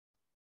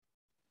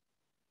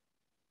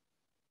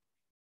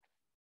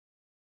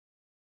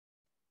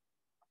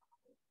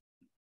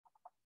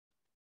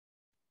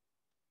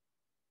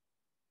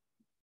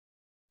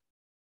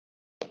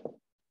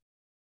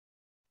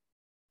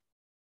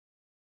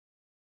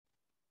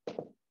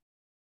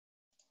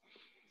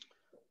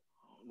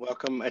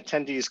Welcome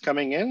attendees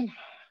coming in.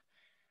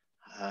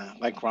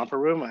 Mike Romper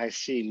Room, I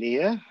see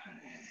Nia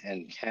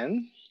and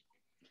Ken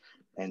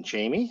and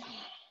Jamie.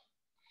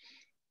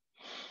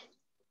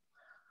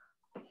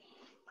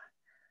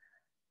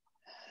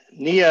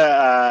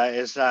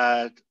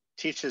 Nia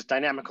teaches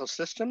dynamical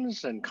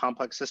systems and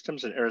complex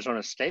systems at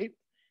Arizona State.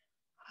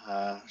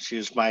 She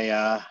was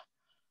my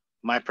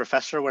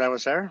professor when I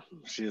was there.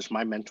 She was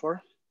my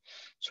mentor.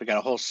 So we got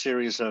a whole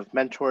series of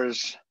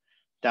mentors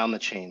down the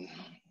chain.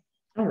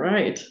 All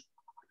right.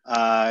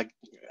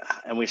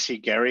 And we see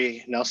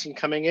Gary Nelson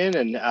coming in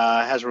and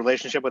has a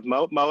relationship with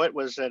Mohit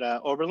was at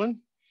Oberlin,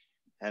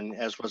 and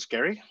as was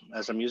Gary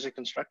as a music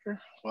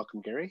instructor. Welcome,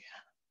 Gary.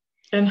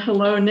 And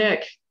hello,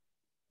 Nick.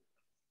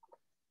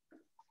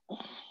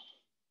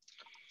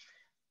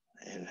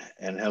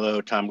 And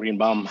hello, Tom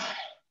Greenbaum,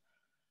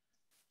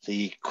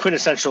 the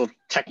quintessential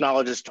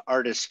technologist,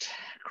 artist,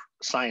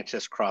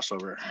 scientist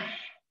crossover.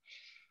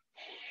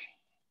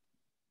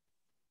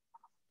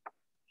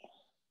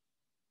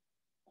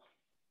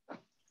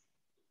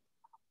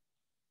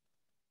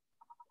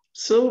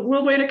 So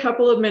we'll wait a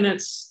couple of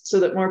minutes so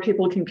that more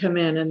people can come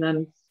in, and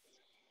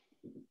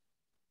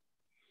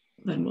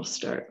then we'll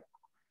start.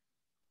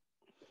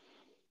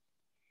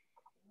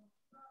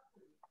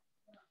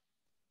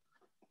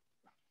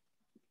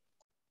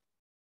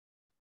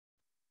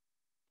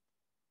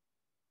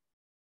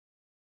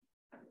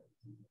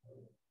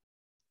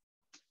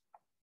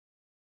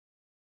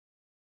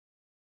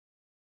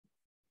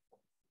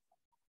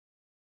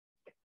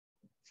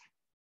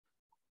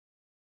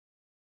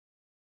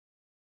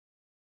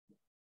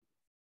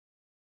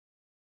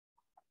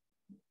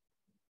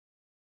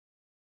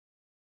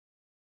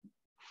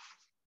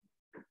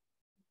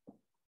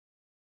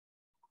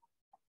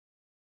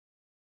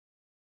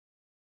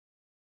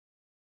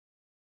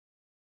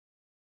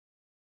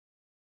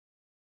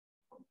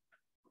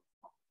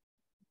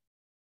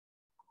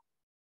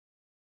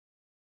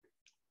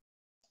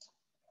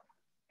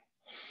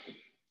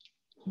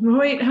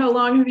 Mohit, how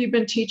long have you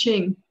been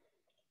teaching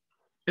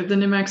at the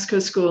New Mexico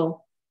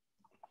School?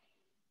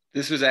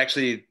 This was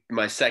actually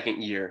my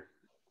second year.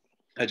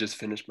 I just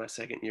finished my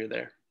second year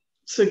there.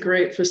 It's a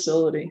great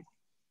facility.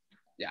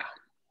 Yeah.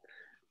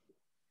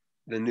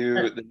 The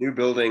new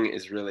building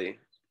is really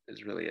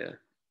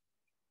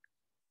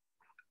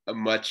a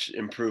much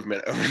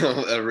improvement over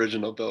the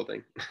original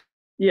building.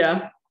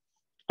 Yeah.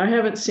 I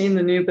haven't seen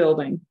the new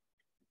building.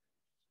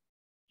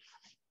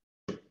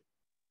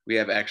 We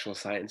have actual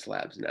science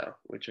labs now,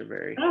 which are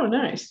very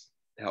nice.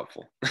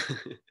 Helpful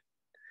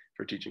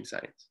for teaching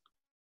science.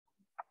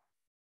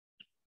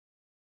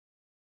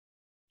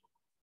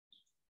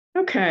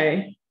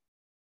 Okay,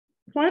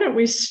 why don't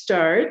we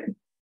start?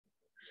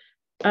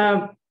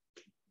 I'd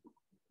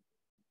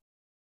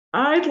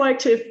like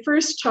to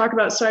first talk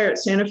about SciArt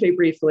Santa Fe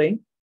briefly.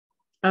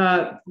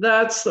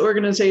 That's the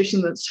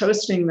organization that's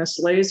hosting this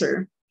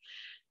laser.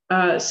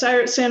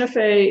 SciArt Santa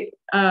Fe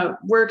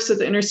works at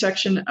the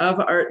intersection of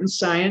art and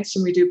science,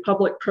 and we do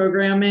public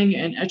programming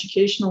and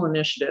educational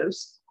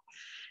initiatives.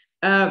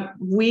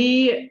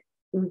 We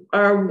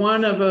are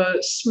one of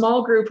a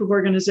small group of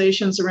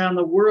organizations around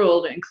the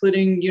world,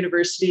 including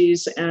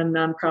universities and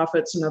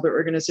nonprofits and other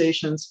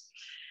organizations,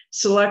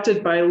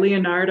 selected by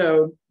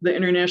Leonardo, the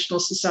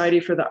International Society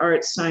for the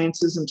Arts,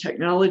 Sciences, and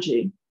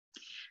Technology,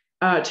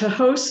 to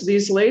host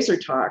these laser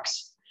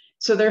talks.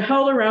 So they're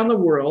held around the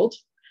world.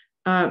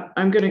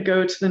 I'm going to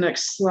go to the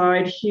next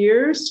slide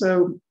here.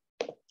 So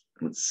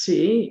let's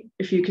see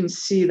if you can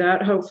see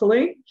that,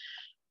 hopefully.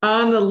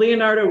 On the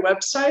Leonardo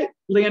website,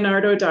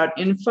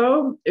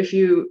 leonardo.info, if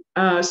you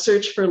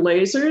search for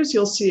lasers,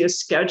 you'll see a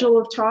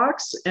schedule of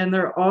talks, and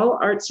they're all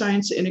art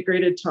science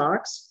integrated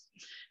talks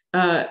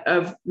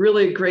of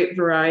really great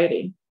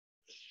variety.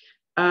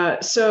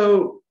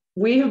 So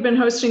we have been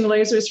hosting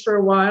lasers for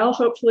a while.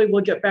 Hopefully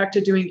we'll get back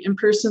to doing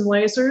in-person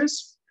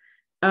lasers.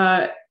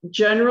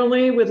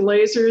 Generally with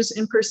lasers,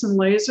 in-person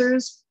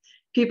lasers,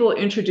 people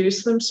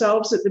introduce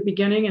themselves at the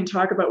beginning and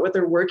talk about what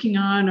they're working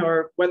on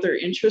or what their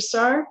interests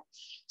are.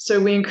 So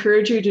we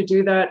encourage you to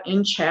do that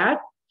in chat,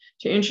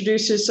 to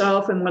introduce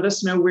yourself and let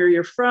us know where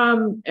you're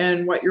from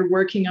and what you're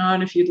working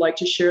on if you'd like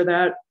to share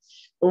that,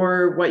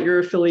 or what your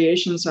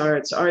affiliations are.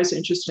 It's always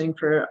interesting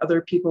for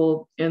other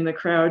people in the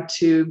crowd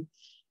to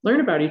learn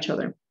about each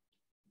other.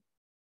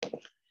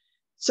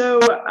 So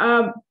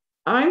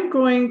I'm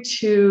going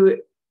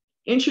to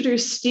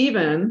introduce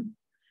Stephen.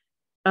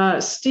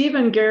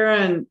 Stephen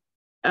Guerin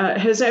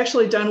has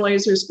actually done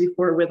lasers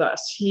before with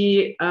us.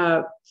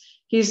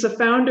 He's the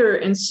founder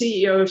and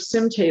CEO of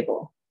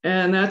SimTable,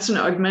 and that's an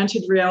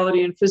augmented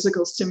reality and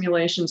physical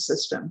simulation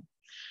system.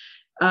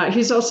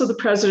 He's also the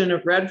president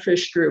of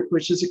Redfish Group,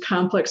 which is a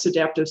complex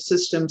adaptive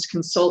systems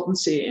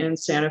consultancy in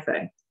Santa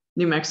Fe,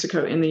 New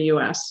Mexico, in the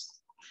US.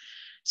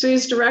 So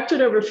he's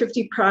directed over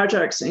 50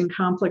 projects in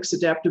complex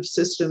adaptive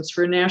systems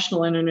for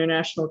national and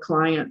international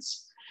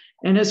clients.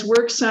 And his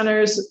work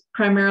centers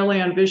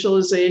primarily on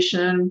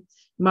visualization,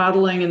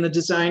 modeling, and the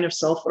design of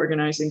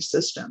self-organizing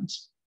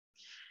systems.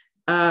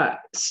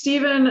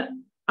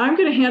 Stephen I'm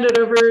going to hand it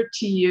over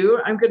to you.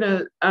 I'm going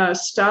to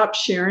stop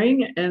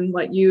sharing and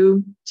let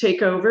you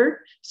take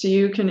over so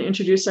you can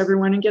introduce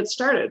everyone and get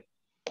started.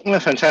 Well,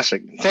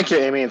 fantastic. Thank you,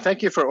 Amy, and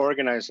thank you for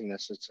organizing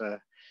this. It's a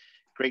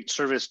great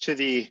service to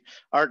the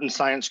art and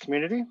science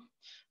community.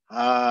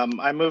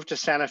 I moved to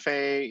Santa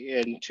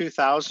Fe in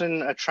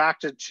 2000,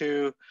 attracted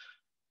to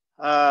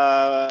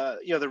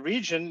the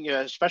region,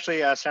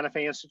 especially Santa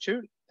Fe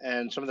Institute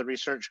and some of the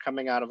research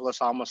coming out of Los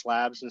Alamos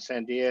Labs in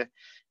Sandia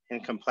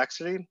in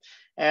complexity,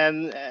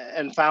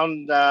 and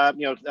found a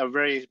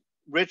very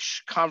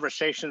rich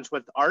conversations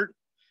with art,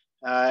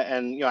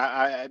 and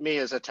me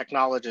as a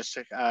technologist,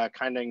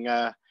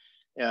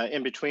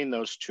 in between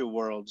those two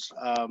worlds,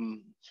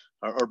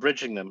 or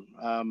bridging them.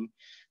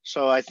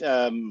 So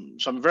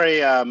I'm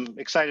very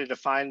excited to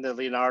find the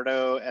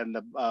Leonardo and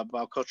the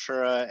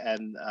Balcultura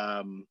and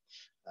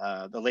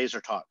the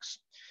laser talks.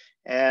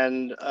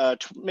 And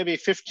maybe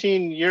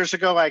 15 years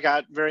ago, I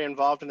got very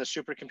involved in the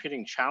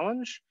Supercomputing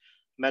Challenge,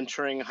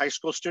 mentoring high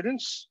school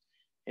students.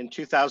 In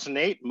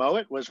 2008,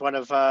 Mohit was one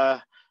of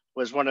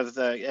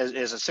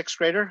as a sixth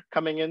grader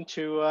coming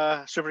into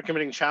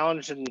Supercomputing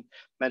Challenge, and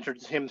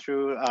mentored him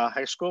through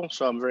high school.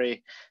 So I'm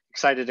very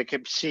excited to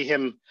see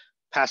him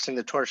passing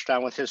the torch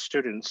down with his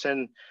students.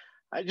 And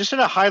just at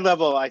a high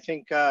level, I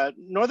think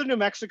Northern New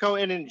Mexico,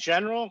 and in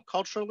general,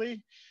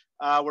 culturally,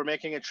 we're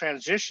making a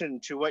transition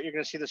to what you're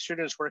going to see the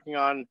students working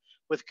on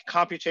with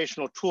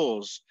computational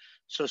tools.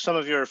 So some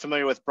of you are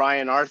familiar with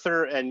Brian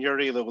Arthur and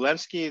Yuri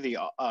Lewalensky, the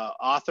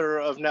author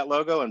of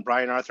NetLogo, and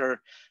Brian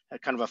Arthur,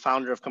 kind of a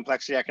founder of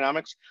complexity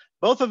economics.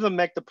 Both of them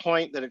make the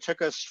point that it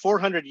took us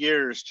 400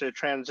 years to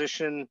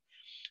transition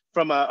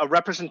from a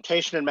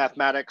representation in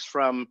mathematics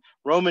from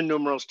Roman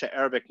numerals to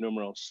Arabic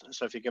numerals.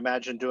 So if you can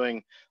imagine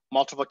doing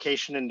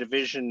multiplication and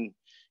division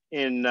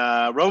in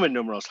Roman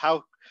numerals,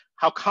 how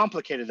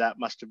complicated that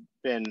must have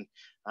been.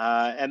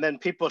 And then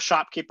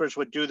shopkeepers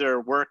would do their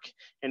work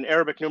in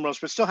Arabic numerals,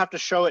 but still have to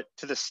show it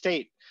to the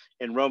state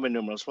in Roman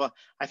numerals. Well,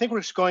 I think we're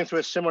just going through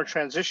a similar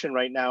transition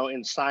right now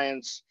in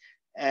science,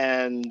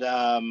 and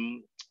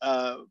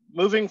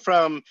moving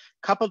from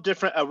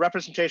a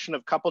representation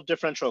of coupled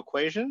differential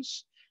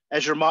equations,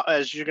 as you're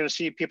going to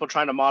see people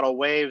trying to model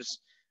waves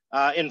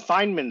in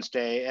Feynman's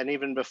day, and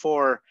even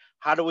before.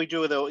 How do we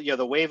do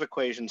the wave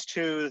equations,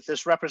 to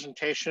this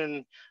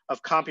representation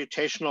of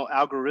computational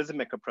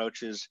algorithmic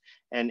approaches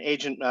and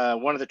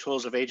one of the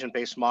tools of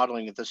agent-based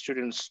modeling that the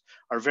students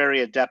are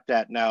very adept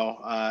at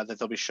now, that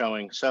they'll be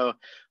showing. So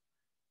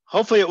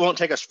hopefully it won't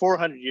take us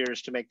 400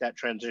 years to make that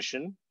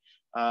transition.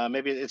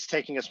 Maybe it's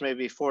taking us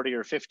maybe 40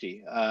 or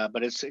 50,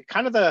 but it's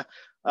kind of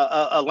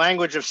a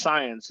language of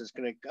science is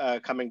going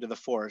to coming to the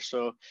fore.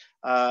 So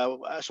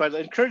I'd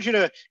encourage you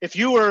to, if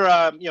you were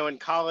in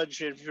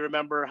college, if you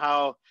remember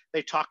how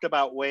they talked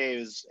about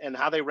waves and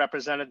how they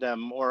represented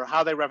them, or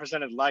how they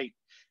represented light,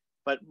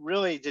 but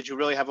really, did you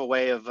really have a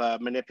way of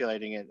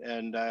manipulating it?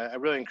 And I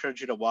really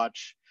encourage you to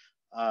watch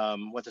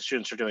what the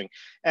students are doing.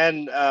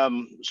 And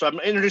so I'm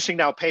introducing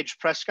now Paige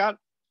Prescott.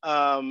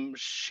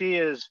 She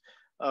is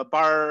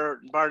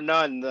bar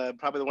none,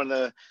 probably one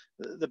of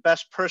the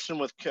best person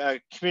with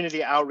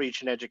community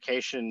outreach and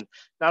education,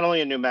 not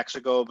only in New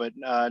Mexico, but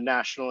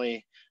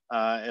nationally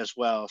as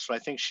well. So I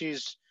think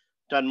she's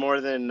done more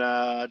than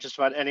just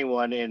about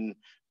anyone in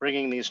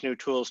bringing these new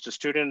tools to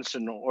students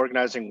and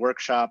organizing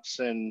workshops.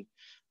 And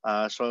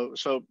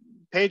so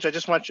Paige, I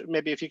just want you,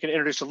 maybe if you can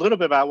introduce a little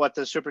bit about what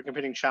the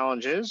Supercomputing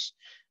Challenge is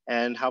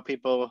and how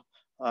people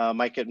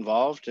might get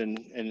involved,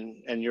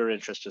 and your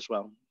interest as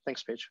well.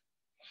 Thanks, Paige.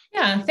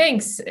 Yeah,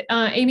 thanks.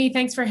 Amy,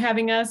 thanks for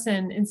having us.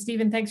 And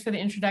Stephen, thanks for the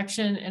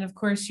introduction. And of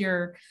course,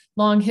 your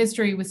long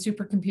history with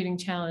Supercomputing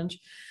Challenge.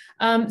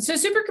 So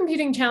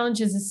Supercomputing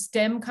Challenge is a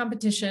STEM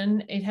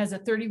competition. It has a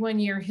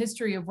 31-year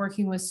history of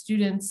working with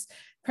students,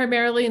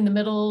 primarily in the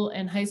middle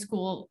and high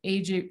school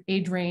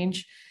age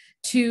range,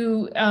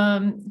 to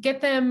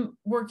get them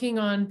working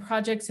on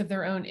projects of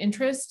their own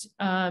interest.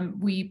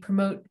 We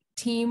promote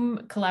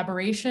team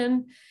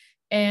collaboration,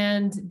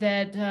 and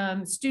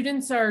that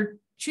students are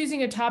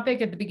choosing a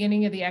topic at the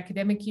beginning of the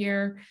academic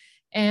year,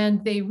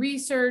 and they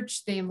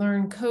research, they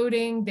learn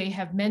coding, they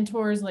have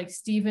mentors like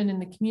Stephen in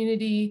the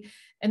community,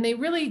 and they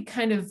really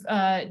kind of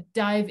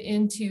dive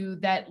into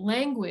that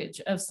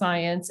language of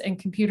science and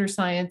computer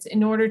science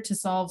in order to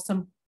solve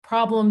some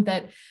problem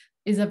that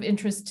is of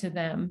interest to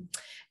them.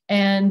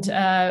 And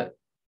I'll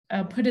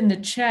put in the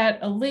chat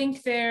a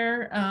link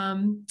there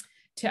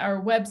to our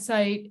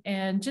website,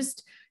 and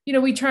just,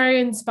 we try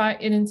and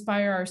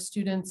inspire our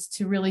students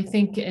to really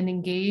think and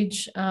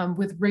engage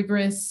with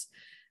rigorous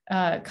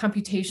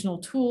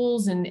computational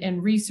tools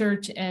and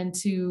research, and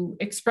to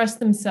express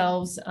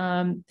themselves.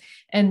 And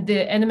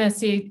the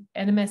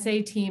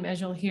NMSA team, as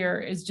you'll hear,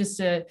 is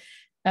just a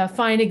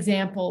fine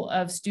example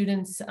of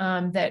students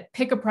that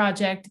pick a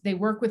project, they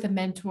work with a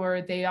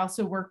mentor, they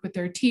also work with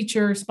their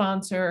teacher,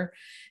 sponsor,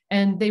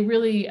 and they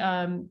really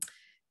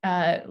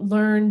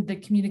learn the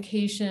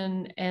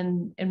communication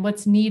and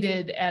what's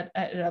needed at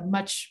a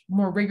much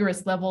more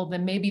rigorous level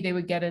than maybe they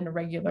would get in a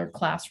regular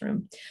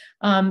classroom.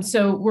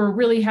 So we're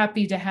really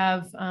happy to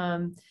have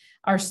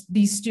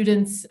these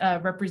students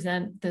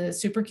represent the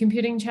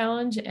Supercomputing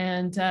Challenge,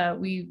 and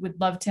we would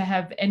love to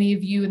have any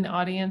of you in the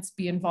audience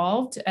be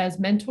involved as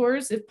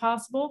mentors if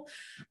possible.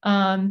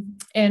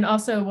 And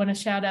also want to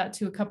shout out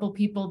to a couple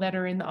people that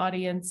are in the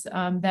audience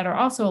that are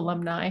also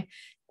alumni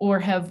or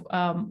have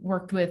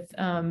worked with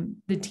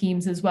the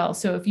teams as well.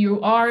 So if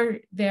you are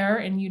there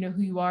and you know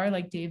who you are,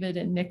 like David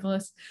and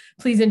Nicholas,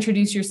 please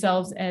introduce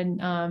yourselves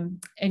and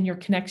your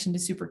connection to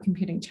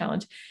Supercomputing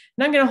Challenge.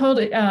 And I'm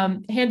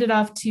gonna hand it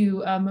off to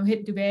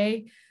Mohit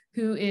Dubey,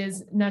 who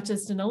is not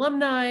just an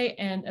alumni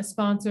and a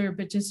sponsor,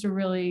 but just a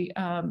really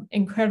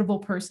incredible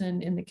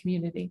person in the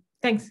community.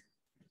 Thanks.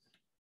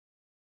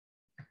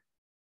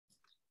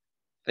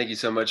 Thank you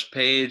so much,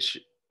 Paige,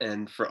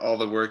 and for all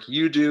the work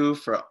you do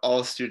for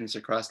all students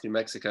across New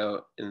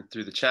Mexico and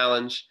through the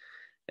challenge,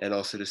 and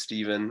also to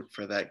Stephen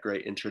for that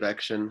great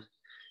introduction.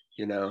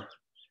 You know,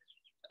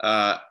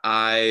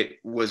 I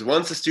was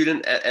once a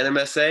student at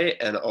NMSA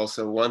and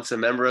also once a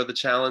member of the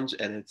challenge,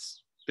 and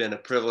it's been a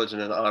privilege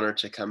and an honor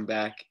to come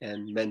back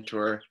and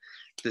mentor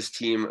this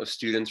team of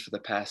students for the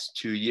past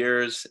 2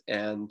 years,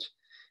 and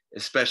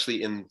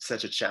especially in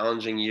such a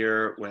challenging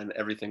year when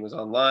everything was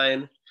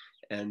online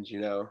and, you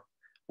know,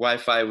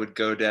 Wi-Fi would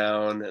go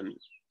down and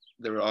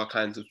there were all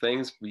kinds of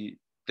things.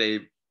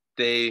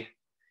 They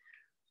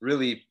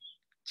really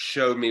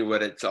showed me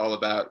what it's all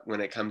about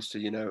when it comes to,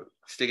 you know,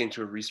 sticking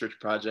to a research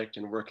project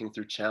and working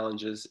through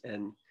challenges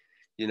and,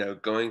 you know,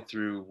 going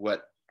through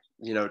what,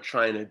 you know,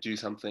 trying to do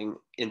something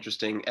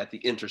interesting at the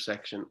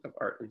intersection of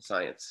art and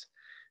science.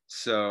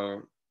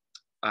 So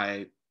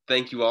I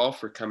thank you all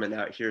for coming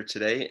out here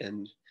today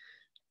and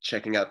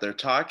checking out their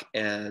talk,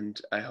 and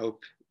I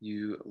hope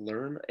you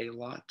learn a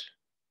lot.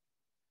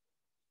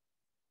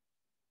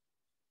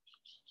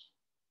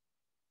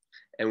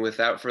 And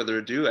without further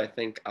ado, I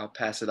think I'll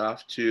pass it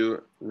off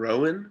to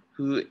Rowan,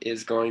 who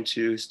is going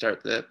to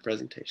start the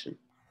presentation.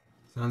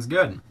 Sounds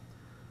good.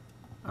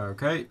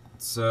 Okay,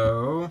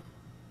 so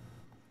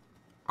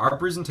our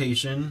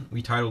presentation,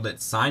 we titled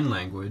it Sign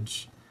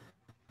Language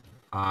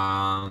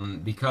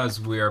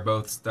because we are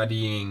both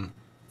studying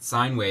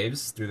sine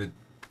waves through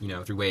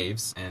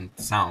waves and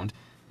sound,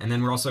 and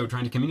then we're also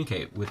trying to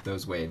communicate with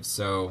those waves.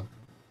 So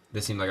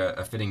this seemed like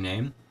a fitting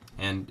name,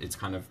 and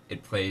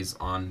it plays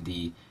on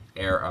the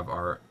air of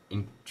our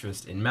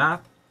interest in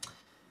math.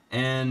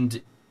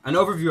 And an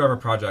overview of our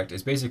project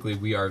is basically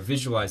we are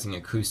visualizing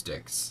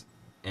acoustics,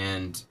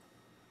 and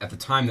at the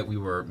time that we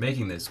were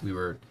making this, we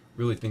were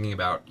really thinking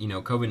about, you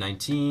know,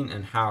 COVID-19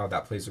 and how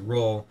that plays a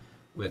role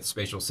with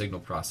spatial signal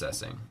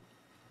processing.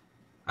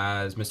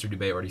 As Mr.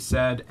 Dubey already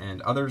said,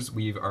 and others,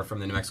 we are from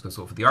the New Mexico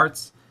School for the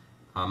Arts.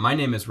 My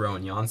name is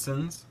Rowan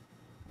Jansens.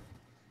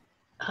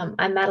 I'm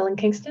Madelyn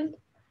Kingston.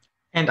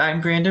 And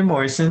I'm Brandon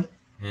Morrison.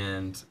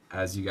 And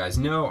as you guys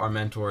know, our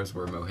mentors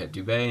were Mohit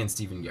Dubey and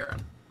Stephen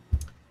Guerin.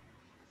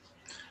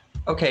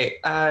 Okay,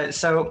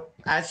 so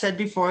as said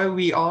before,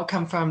 we all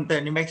come from the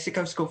New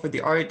Mexico School for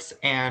the Arts,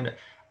 and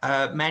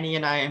Manny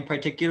and I in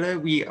particular,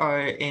 we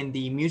are in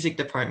the music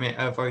department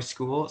of our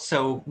school.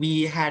 So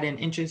we had an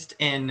interest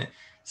in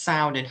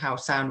sound and how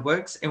sound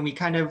works. And we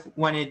kind of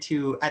wanted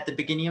to, at the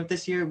beginning of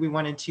this year, we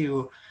wanted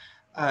to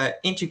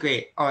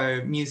integrate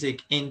our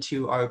music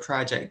into our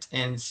project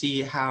and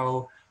see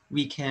how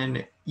we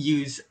can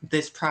use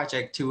this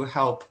project to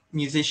help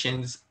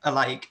musicians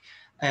alike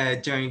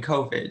during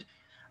COVID.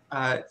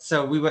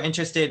 So we were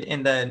interested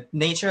in the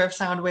nature of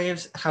sound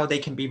waves, how they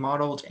can be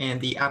modeled, and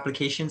the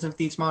applications of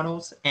these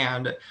models.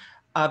 And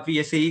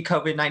obviously,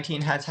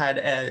 COVID-19 has had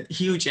a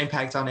huge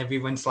impact on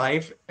everyone's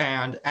life.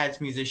 And as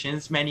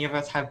musicians, many of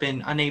us have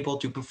been unable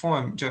to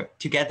perform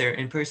together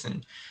in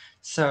person.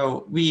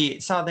 So we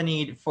saw the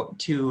need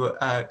to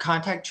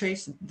contact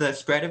trace the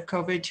spread of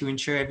COVID to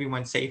ensure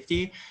everyone's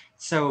safety.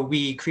 So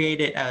we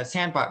created a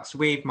sandbox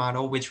wave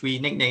model, which we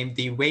nicknamed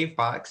the Wave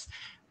Box,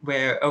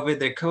 where over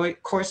the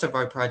course of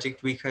our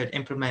project, we could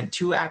implement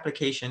 2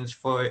 applications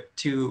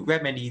to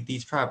remedy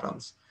these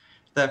problems.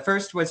 The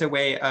first was a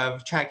way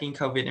of tracking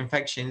COVID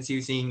infections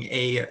using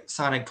a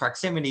sonic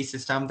proximity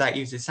system that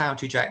uses sound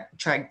to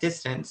track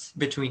distance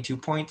between 2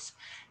 points.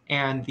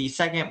 And the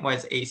second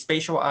was a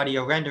spatial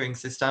audio rendering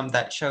system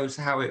that shows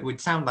how it would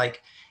sound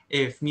like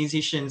if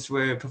musicians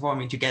were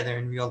performing together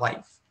in real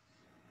life.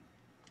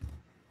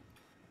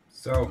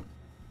 So,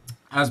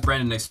 as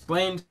Brandon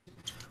explained,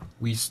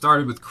 we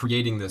started with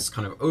creating this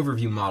kind of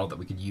overview model that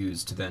we could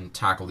use to then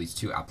tackle these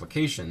 2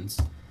 applications.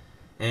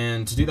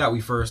 And to do that,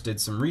 we first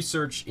did some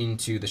research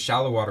into the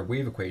shallow water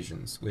wave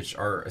equations, which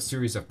are a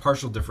series of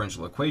partial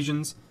differential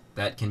equations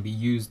that can be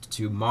used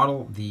to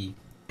model the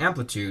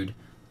amplitude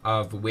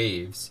of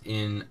waves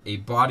in a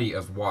body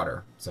of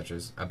water, such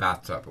as a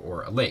bathtub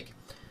or a lake.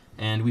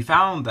 And we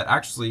found that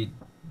actually,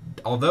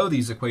 although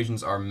these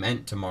equations are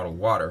meant to model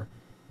water,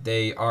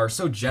 they are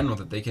so general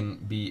that they can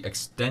be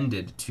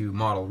extended to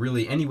model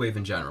really any wave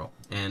in general.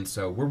 And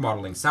so we're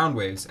modeling sound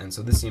waves, and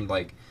so this seemed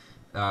like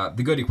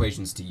the good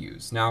equations to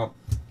use. Now,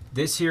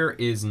 this here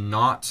is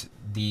not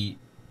the,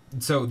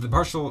 so the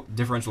partial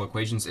differential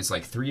equations, it's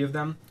like 3 of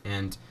them,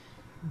 and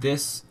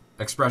this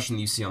expression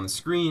you see on the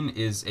screen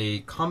is a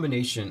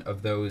combination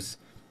of those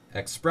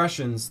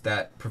expressions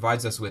that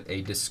provides us with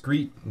a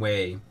discrete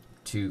way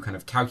to kind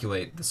of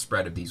calculate the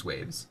spread of these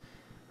waves.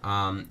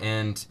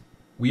 And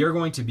we are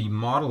going to be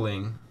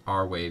modeling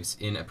our waves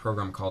in a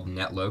program called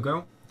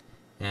NetLogo.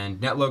 And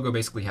NetLogo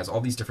basically has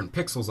all these different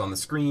pixels on the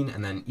screen,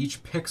 and then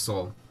each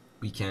pixel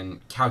we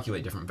can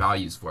calculate different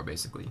values for,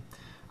 basically.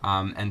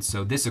 And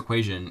so this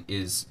equation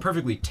is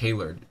perfectly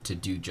tailored to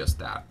do just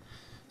that.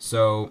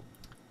 So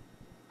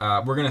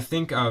we're going to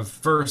think of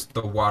first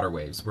the water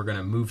waves. We're going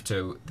to move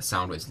to the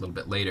sound waves a little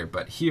bit later,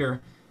 but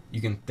here you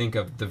can think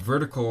of the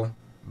vertical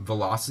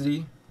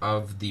velocity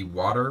of the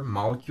water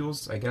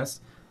molecules, I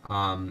guess.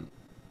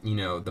 You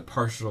know, the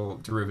partial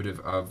derivative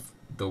of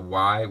the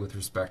y with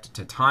respect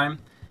to time.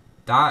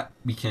 That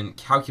we can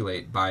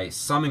calculate by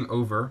summing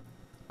over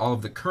all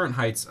of the current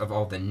heights of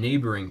all the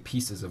neighboring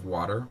pieces of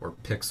water, or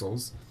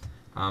pixels,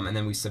 and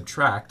then we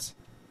subtract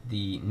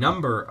the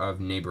number of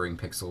neighboring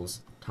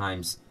pixels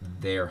times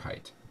their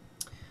height.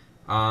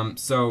 In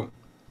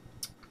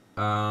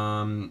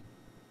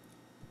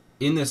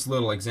this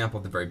little example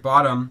at the very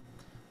bottom,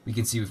 we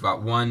can see we've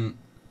got one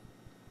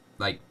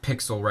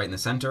pixel right in the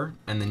center,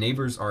 and the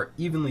neighbors are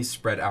evenly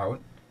spread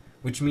out,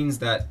 which means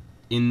that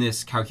in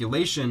this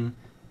calculation,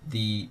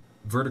 the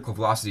vertical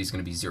velocity is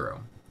going to be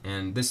 0.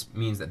 And this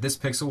means that this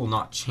pixel will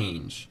not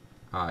change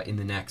in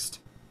the next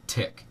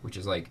tick, which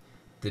is like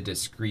the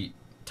discrete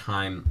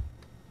time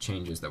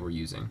changes that we're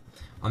using.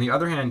 On the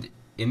other hand,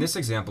 in this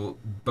example,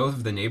 both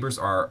of the neighbors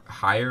are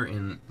higher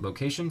in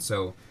location,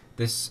 so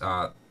this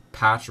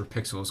patch or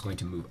pixel is going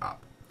to move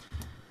up.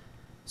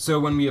 So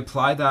when we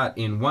apply that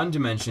in 1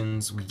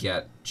 dimensions, we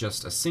get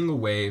just a single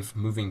wave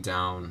moving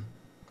down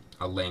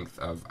a length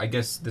of, I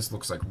guess this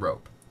looks like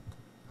rope.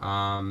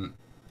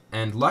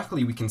 And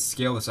luckily we can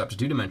scale this up to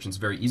 2 dimensions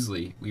very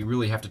easily. We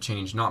really have to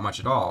change not much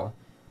at all.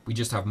 We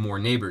just have more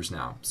neighbors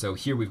now. So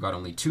here we've got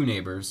only 2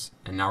 neighbors,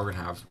 and now we're going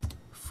to have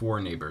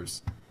 4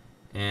 neighbors.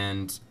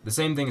 And the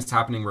same thing is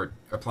happening. We're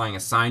applying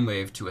a sine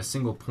wave to a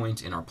single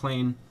point in our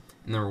plane,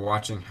 and then we're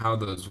watching how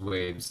those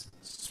waves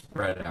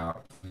spread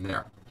out from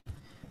there.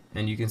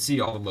 And you can see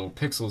all the little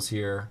pixels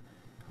here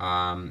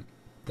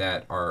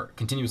that are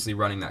continuously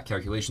running that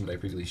calculation that I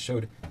previously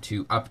showed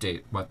to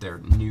update what their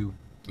new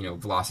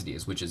velocity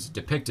is, which is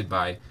depicted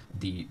by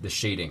the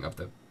shading of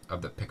the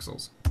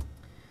pixels.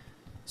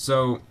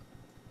 So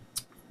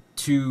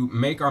to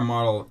make our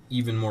model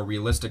even more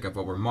realistic of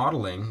what we're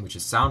modeling, which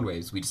is sound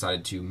waves, we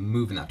decided to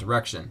move in that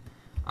direction.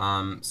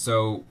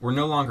 So we're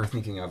no longer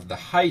thinking of the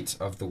height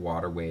of the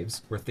water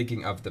waves, we're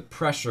thinking of the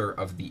pressure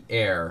of the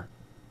air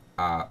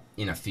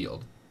in a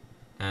field.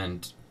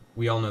 And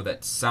we all know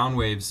that sound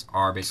waves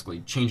are basically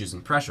changes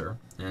in pressure,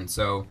 and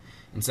so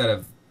instead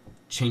of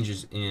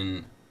changes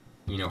in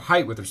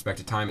height with respect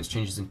to time, it's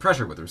changes in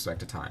pressure with respect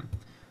to time.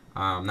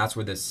 That's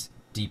where this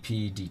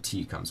dp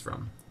dt comes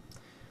from.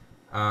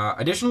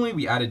 Additionally,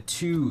 we added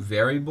 2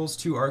 variables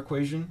to our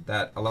equation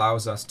that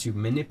allows us to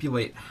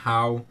manipulate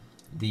how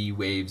the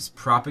waves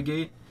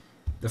propagate.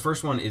 The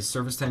first one is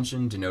surface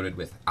tension, denoted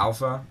with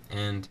alpha,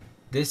 and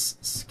this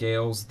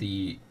scales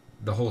the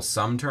whole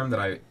sum term that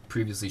I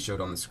previously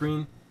showed on the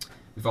screen.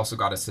 We've also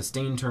got a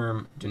sustain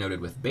term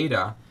denoted with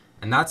beta,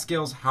 and that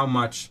scales how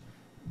much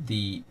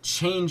the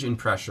change in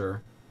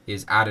pressure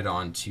is added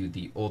on to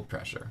the old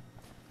pressure.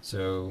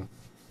 So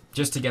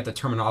just to get the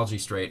terminology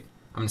straight,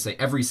 I'm going to say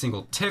every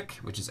single tick,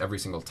 which is every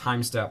single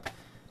time step,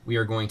 we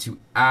are going to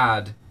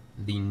add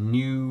the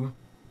new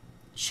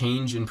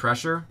change in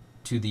pressure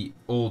to the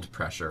old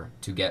pressure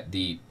to get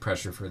the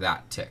pressure for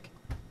that tick,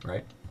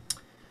 right?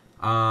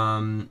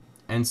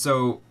 And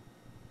so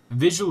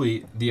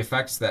visually, the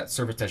effects that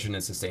surface tension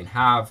and sustain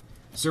have,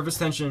 surface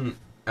tension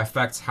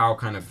affects how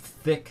kind of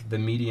thick the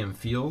medium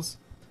feels.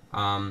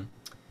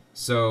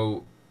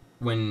 So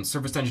when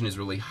surface tension is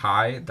really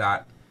high,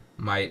 that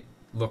might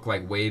look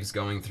like waves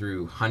going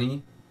through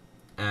honey.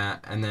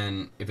 And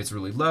then if it's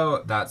really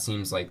low, that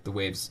seems like the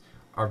waves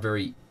are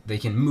they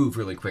can move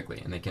really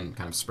quickly and they can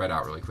kind of spread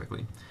out really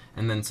quickly.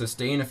 And then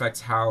sustain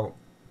affects how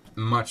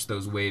much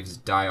those waves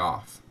die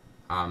off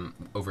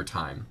over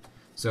time.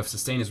 So if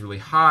sustain is really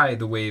high,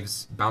 the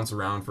waves bounce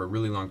around for a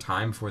really long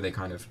time before they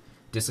kind of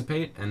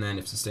dissipate. And then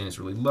if sustain is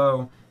really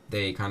low,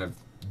 they kind of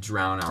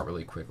drown out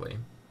really quickly.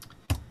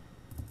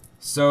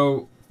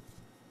 So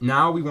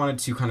now we wanted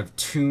to kind of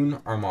tune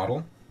our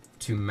model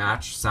to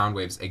match sound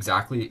waves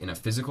exactly in a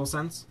physical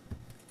sense.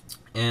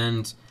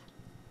 And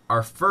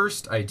our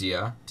first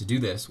idea to do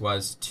this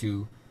was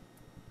to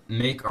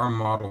make our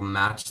model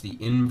match the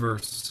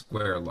inverse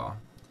square law.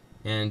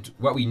 And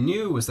what we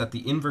knew was that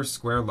the inverse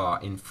square law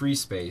in free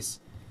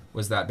space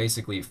was that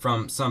basically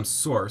from some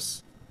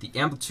source, the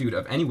amplitude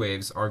of any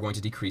waves are going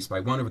to decrease by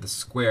 1 over the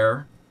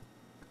square,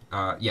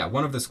 1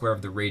 over the square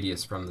of the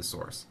radius from the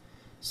source.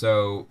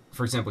 So,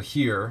 for example,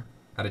 here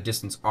at a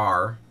distance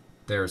r,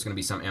 there's going to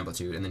be some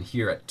amplitude, and then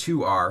here at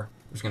 2r,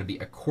 there's going to be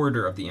a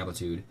quarter of the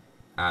amplitude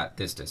at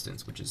this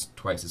distance, which is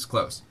twice as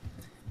close.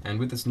 And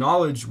with this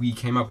knowledge, we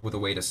came up with a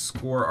way to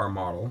score our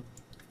model,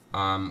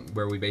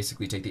 where we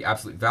basically take the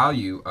absolute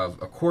value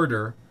of a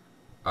quarter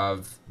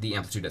of the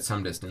amplitude at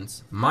some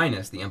distance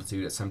minus the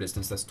amplitude at some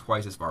distance that's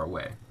twice as far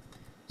away.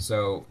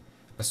 So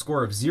a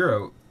score of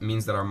 0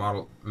 means that our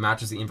model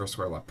matches the inverse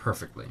square law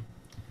perfectly.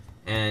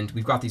 And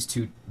we've got these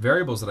two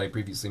variables that I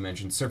previously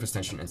mentioned, surface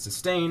tension and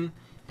sustain,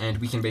 and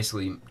we can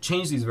basically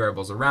change these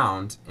variables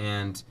around,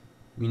 and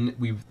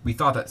we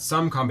thought that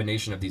some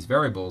combination of these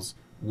variables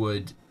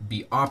would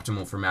be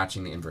optimal for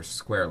matching the inverse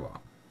square law.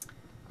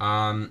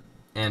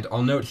 And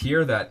I'll note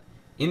here that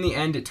in the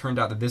end it turned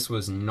out that this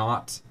was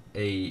not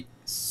a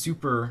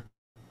super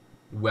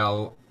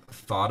well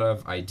thought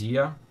of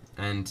idea,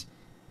 and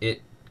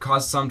it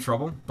caused some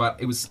trouble, but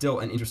it was still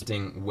an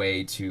interesting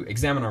way to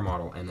examine our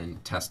model and then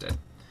test it.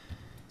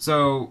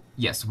 So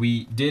yes,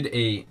 we did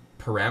a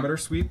parameter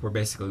sweep where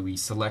basically we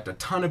select a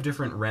ton of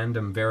different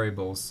random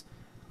variables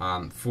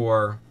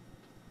for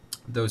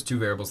those two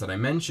variables that I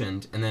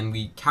mentioned, and then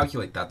we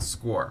calculate that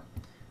score.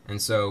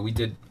 And so we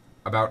did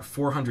about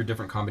 400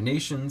 different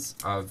combinations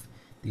of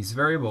these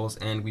variables,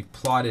 and we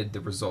plotted the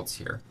results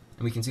here.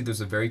 And we can see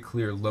there's a very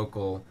clear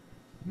local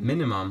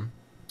minimum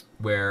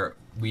where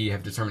we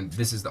have determined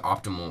this is the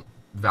optimal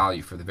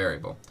value for the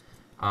variable.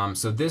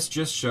 So this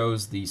just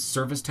shows the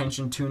surface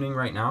tension tuning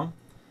right now.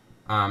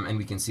 And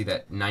we can see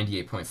that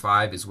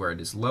 98.5 is where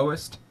it is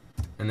lowest.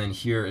 And then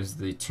here is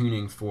the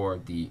tuning for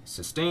the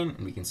sustain,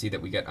 and we can see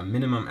that we get a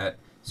minimum at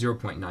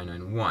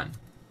 0.991.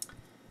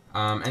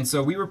 And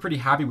so we were pretty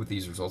happy with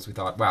these results. We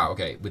thought, wow,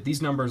 okay, with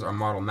these numbers, our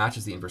model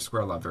matches the inverse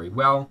square law very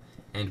well,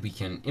 and we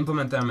can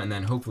implement them, and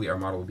then hopefully our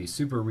model will be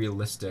super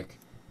realistic,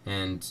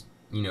 and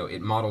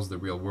it models the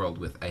real world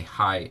with a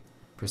high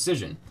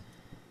precision.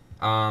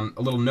 A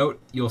little note,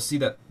 you'll see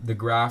that the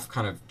graph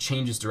kind of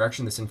changes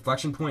direction. This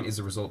inflection point is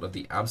a result of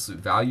the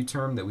absolute value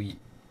term that we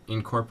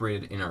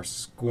incorporated in our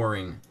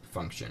scoring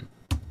function.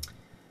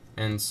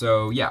 And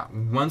so, yeah,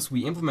 once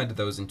we implemented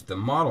those into the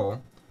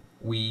model,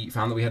 we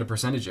found that we had a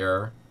percentage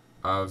error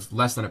of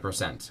less than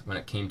 1% when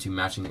it came to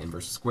matching the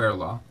inverse square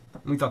law.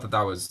 And we thought that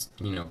that was,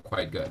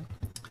 quite good.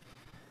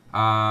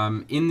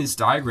 In this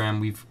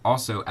diagram, we've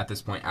also, at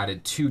this point,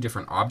 added two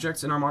different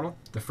objects in our model.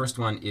 The first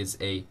one is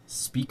a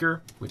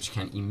speaker, which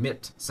can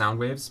emit sound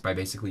waves by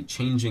basically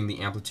changing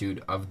the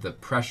amplitude of the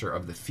pressure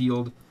of the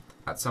field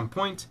at some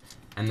point.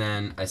 And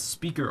then a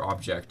speaker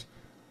object,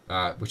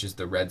 which is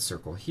the red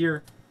circle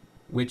here,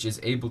 which is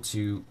able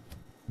to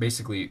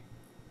basically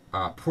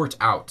port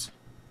out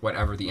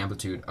whatever the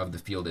amplitude of the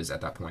field is at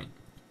that point.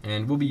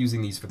 And we'll be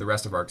using these for the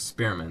rest of our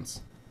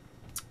experiments.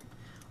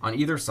 On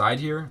either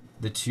side here,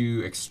 the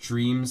two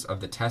extremes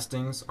of the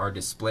testings are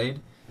displayed.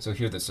 So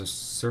here the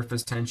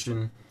surface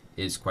tension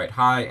is quite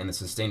high, and the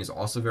sustain is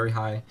also very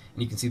high.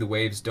 And you can see the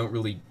waves don't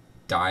really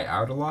die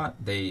out a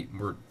lot. They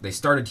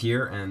started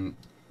here, and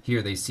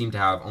here they seem to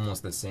have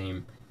almost the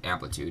same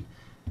amplitude.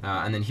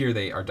 And then here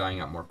they are dying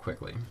out more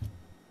quickly.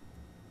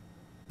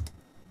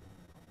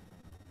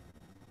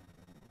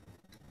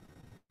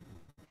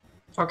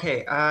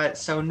 Okay,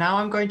 so now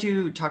I'm going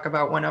to talk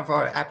about one of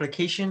our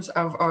applications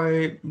of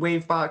our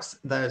wavebox,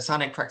 the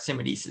sonic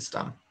proximity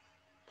system.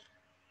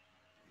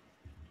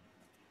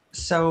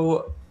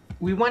 So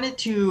we wanted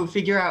to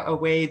figure out a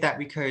way that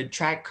we could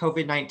track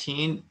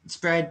COVID-19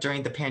 spread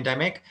during the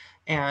pandemic,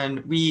 and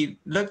we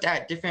looked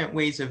at different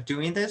ways of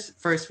doing this.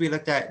 First, we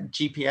looked at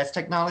GPS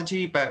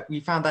technology, but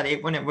we found that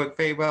it wouldn't work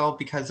very well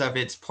because of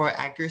its poor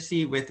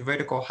accuracy with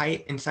vertical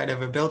height inside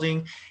of a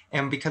building,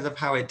 and because of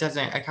how it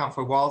doesn't account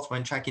for walls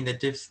when tracking the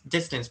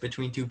distance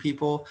between two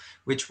people,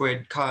 which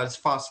would cause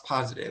false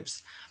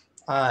positives.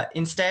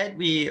 Instead,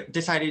 we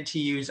decided to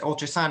use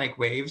ultrasonic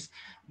waves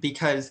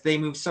because they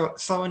move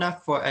slow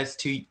enough for us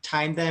to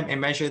time them and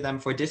measure them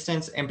for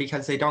distance, and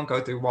because they don't go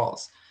through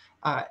walls.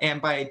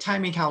 And by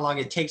timing how long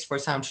it takes for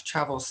sound to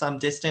travel some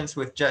distance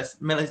with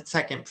just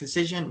millisecond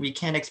precision, we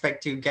can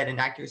expect to get an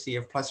accuracy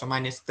of plus or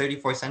minus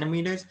 34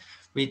 centimeters,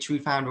 which we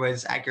found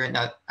was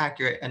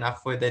accurate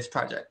enough for this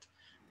project.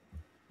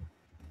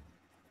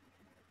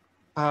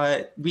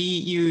 We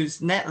use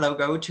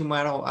NetLogo to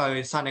model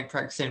our sonic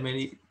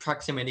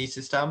proximity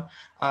system.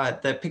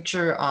 The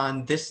picture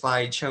on this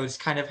slide shows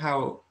kind of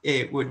how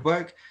it would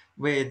work,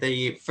 where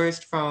the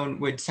first phone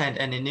would send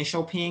an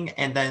initial ping,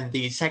 and then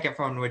the second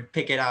phone would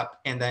pick it up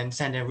and then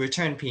send a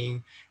return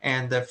ping.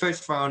 And the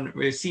first phone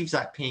receives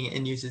that ping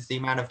and uses the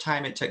amount of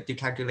time it took to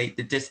calculate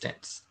the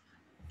distance.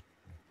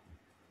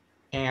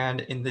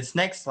 And in this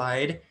next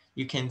slide,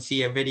 you can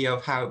see a video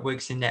of how it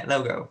works in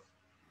NetLogo.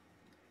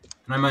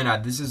 And I might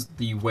add, this is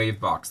the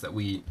wavebox that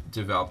we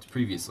developed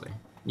previously.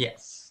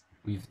 Yes.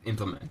 We've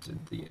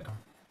implemented the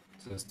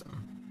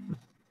system.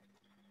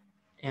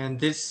 And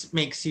this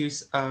makes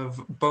use of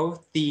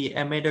both the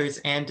emitters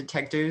and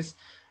detectors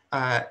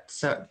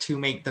to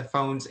make the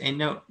phones in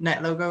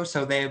NetLogo,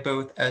 so they're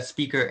both a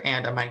speaker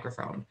and a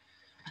microphone.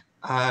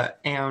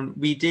 And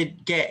we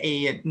did get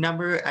a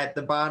number at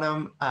the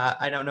bottom.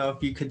 I don't know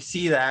if you could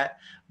see that,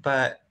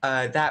 but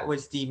that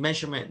was the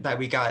measurement that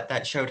we got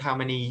that showed how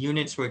many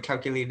units were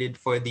calculated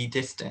for the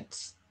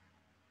distance.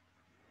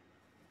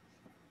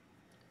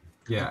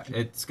 Yeah,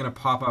 it's gonna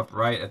pop up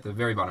right at the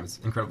very bottom. It's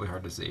incredibly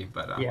hard to see,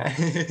 but Yeah.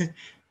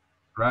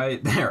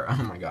 right there.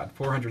 Oh my God,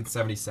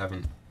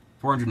 497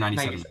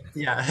 minutes.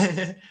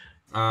 Yeah.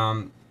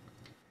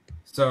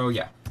 So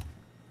yeah.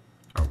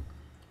 Oh,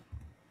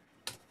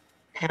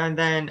 And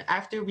then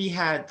after we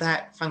had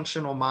that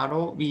functional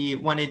model, we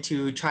wanted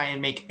to try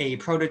and make a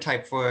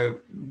prototype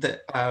for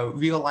the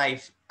real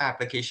life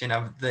application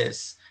of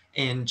this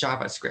in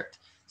JavaScript.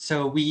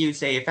 So we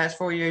use a fast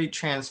Fourier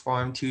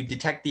transform to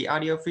detect the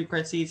audio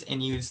frequencies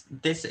and use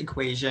this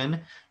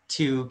equation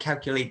to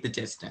calculate the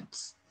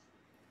distance.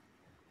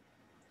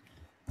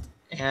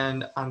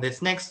 And on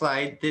this next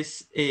slide,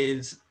 this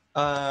is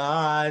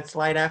a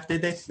slide after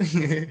this.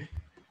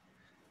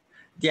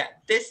 Yeah,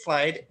 this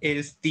slide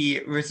is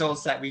the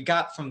results that we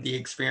got from the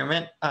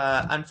experiment.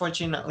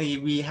 Unfortunately,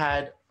 we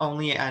had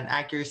only an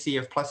accuracy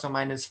of plus or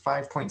minus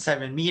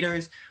 5.7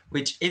 meters,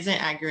 which isn't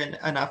accurate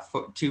enough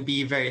to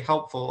be very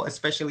helpful,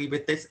 especially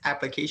with this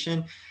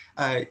application,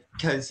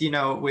 because,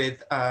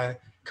 with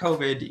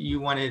COVID, you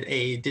wanted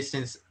a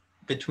distance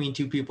between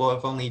two people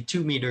of only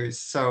 2 meters.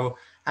 So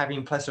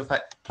having plus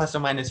or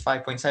minus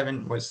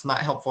 5.7 was not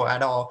helpful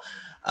at all.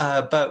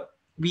 But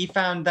we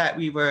found that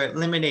we were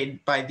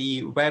limited by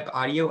the web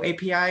audio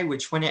API,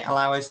 which wouldn't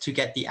allow us to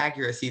get the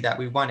accuracy that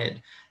we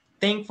wanted.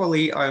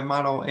 Thankfully, our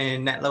model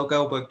in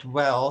NetLogo worked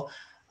well.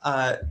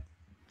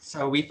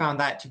 So we found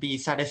that to be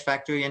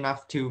satisfactory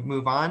enough to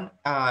move on.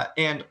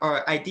 And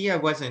our idea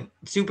wasn't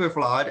super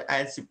flawed,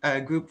 as a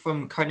group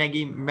from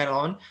Carnegie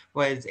Mellon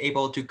was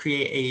able to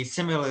create a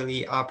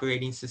similarly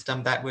operating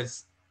system that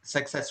was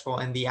successful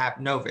in the app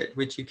Novit,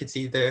 which you can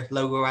see the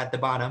logo at the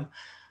bottom.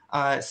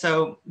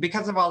 So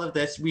because of all of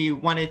this, we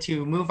wanted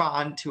to move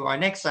on to our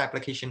next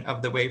application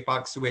of the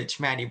Wavebox, which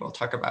Maddie will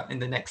talk about in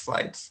the next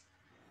slides.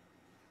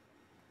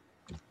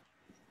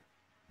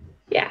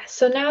 Yeah,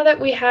 so now that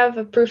we have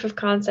a proof of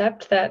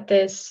concept that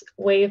this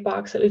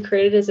Wavebox that we've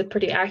created is a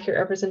pretty accurate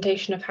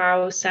representation of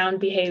how sound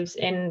behaves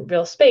in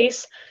real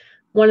space,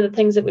 one of the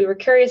things that we were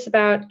curious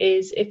about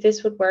is if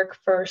this would work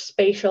for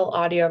spatial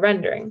audio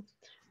rendering,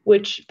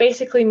 which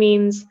basically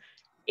means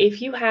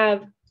if you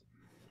have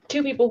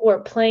two people who are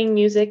playing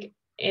music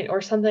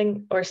or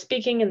something or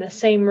speaking in the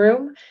same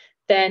room,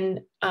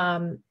 then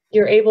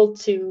you're able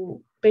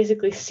to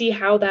basically see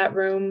how that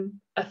room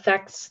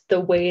affects the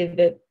way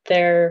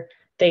that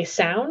they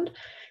sound.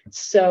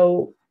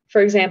 So,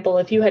 for example,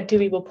 if you had two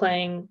people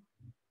playing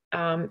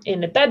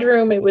in a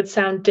bedroom, it would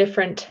sound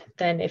different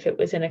than if it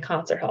was in a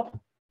concert hall.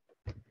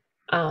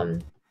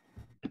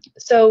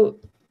 So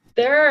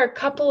there are a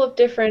couple of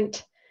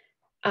different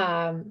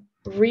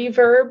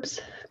reverbs,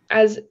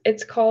 as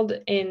it's called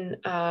in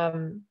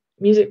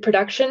music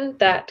production,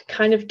 that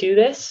kind of do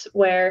this,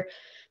 where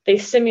they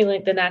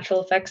simulate the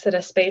natural effects that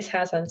a space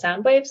has on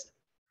sound waves.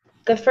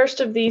 The first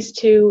of these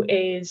two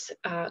is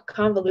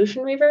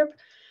convolution reverb,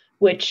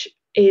 which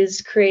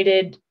is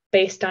created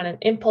based on an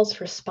impulse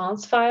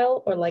response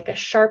file, or like a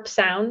sharp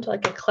sound,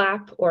 like a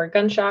clap or a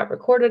gunshot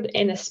recorded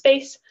in a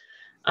space,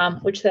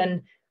 which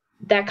then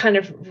that kind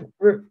of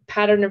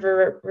pattern of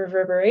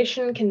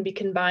reverberation can be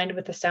combined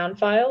with a sound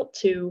file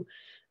to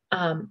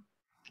kind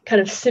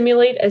of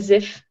simulate as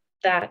if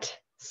that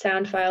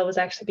sound file was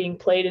actually being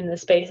played in the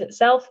space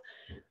itself.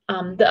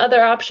 The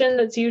other option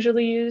that's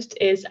usually used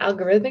is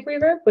algorithmic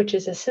reverb, which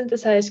is a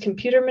synthesized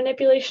computer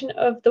manipulation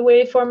of the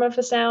waveform of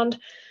a sound,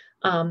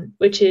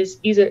 which is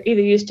either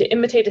used to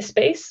imitate a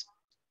space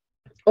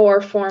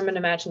or form an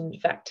imagined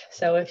effect.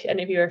 So if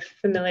any of you are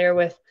familiar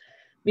with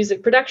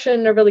music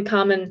production, a really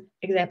common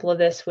example of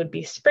this would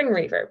be spring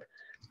reverb.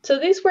 So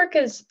these work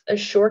as a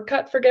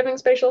shortcut for giving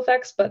spatial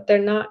effects, but they're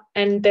not,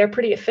 and they're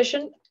pretty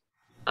efficient,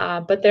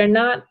 but they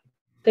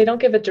don't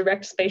give a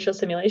direct spatial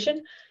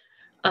simulation.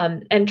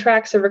 And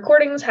tracks or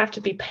recordings have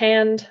to be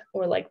panned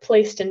or like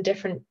placed in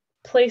different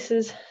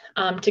places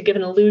to give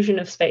an illusion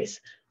of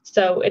space.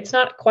 So it's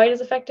not quite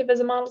as effective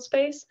as a model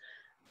space.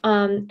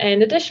 And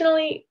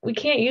additionally, we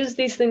can't use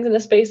these things in a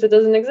space that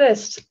doesn't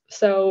exist.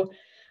 So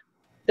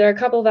there are a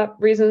couple of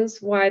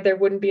reasons why there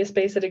wouldn't be a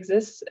space that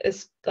exists,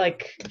 is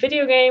like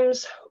video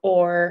games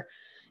or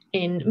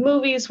in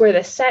movies where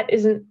the set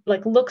isn't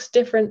like looks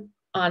different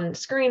on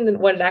screen than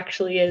what it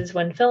actually is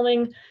when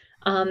filming,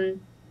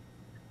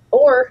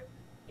 or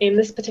in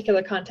this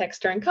particular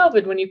context during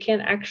COVID, when you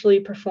can't actually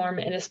perform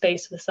in a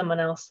space with someone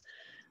else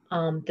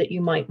that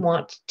you might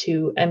want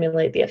to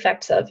emulate the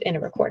effects of in a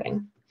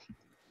recording.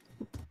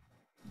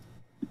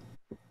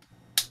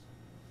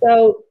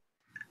 So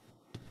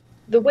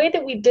the way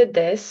that we did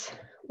this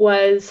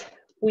was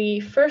we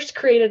first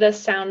created a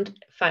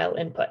sound file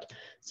input.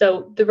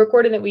 So the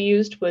recording that we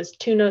used was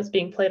 2 notes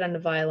being played on a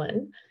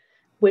violin,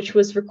 which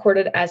was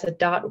recorded as a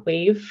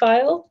 .wav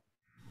file.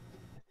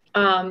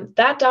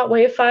 That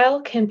 .wav file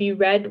can be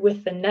read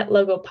with the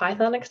NetLogo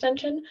Python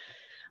extension.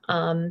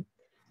 And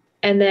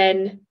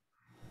then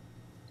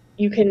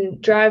you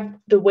can drive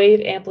the wave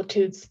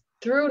amplitudes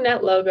through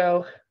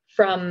NetLogo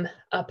from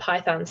a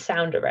Python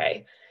sound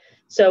array.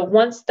 So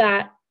once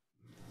that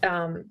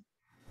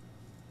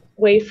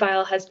wave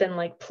file has been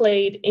like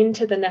played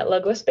into the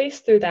NetLogo space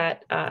through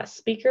that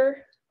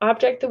speaker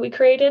object that we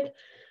created,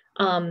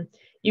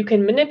 you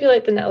can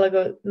manipulate the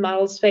NetLogo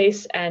model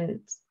space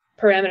and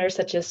parameters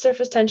such as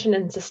surface tension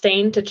and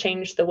sustain to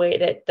change the way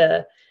that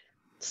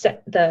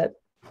the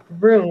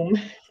room,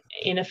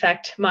 in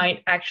effect,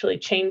 might actually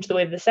change the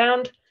way the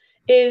sound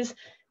is.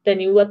 Then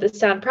you let the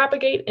sound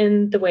propagate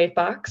in the wave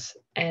box,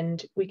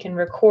 and we can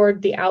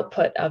record the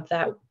output of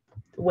that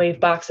wave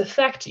box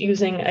effect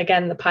using,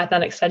 again, the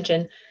Python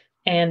extension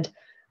and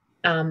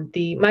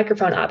the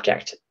microphone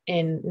object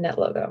in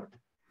NetLogo.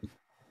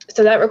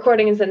 So that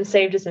recording is then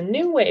saved as a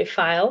new wave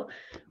file,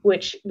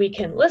 which we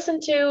can listen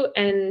to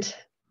and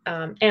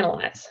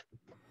analyze.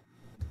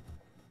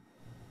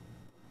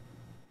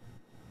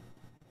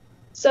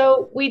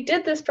 So we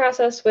did this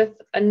process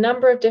with a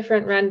number of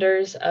different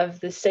renders of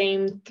the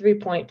same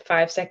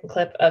 3.5-second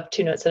clip of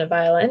two notes in a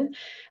violin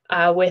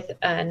with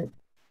an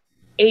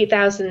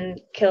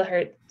 8,000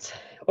 kilohertz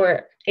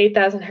or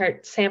 8,000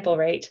 hertz sample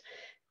rate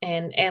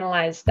and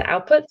analyzed the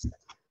outputs.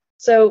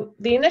 So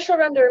the initial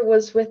render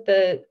was with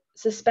the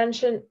the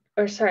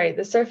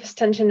surface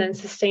tension and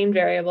sustain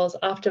variables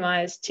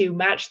optimized to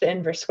match the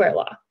inverse square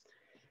law.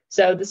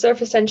 So the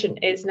surface tension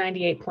is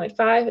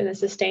 98.5 and the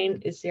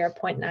sustain is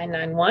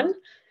 0.991.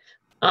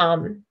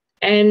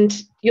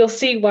 And you'll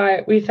see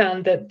why we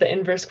found that the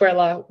inverse square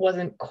law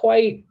didn't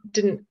quite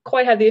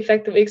have the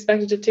effect that we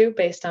expected it to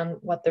based on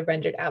what the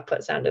rendered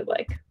output sounded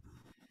like.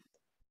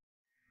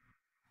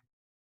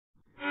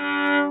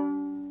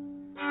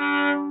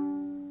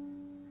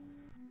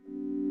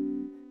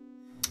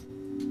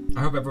 I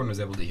hope everyone was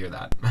able to hear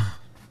that.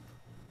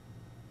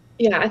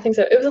 Yeah, I think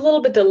so. It was a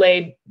little bit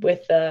delayed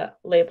with the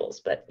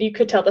labels, but you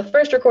could tell the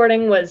first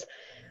recording was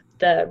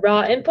the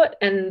raw input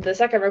and the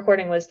second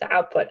recording was the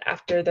output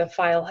after the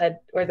file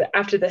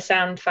after the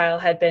sound file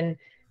had been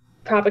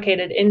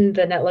propagated in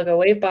the NetLogo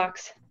wave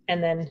box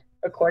and then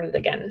recorded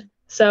again.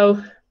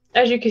 So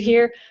as you could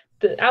hear,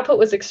 the output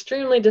was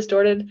extremely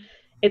distorted.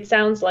 It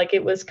sounds like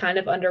it was kind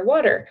of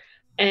underwater,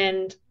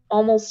 and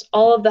almost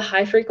all of the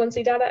high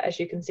frequency data, as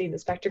you can see in the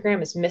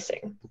spectrogram, is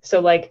missing. So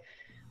like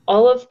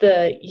all of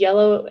the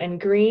yellow and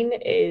green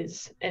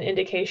is an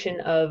indication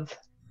of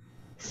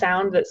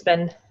sound that's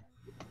been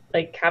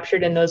like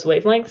captured in those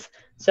wavelengths.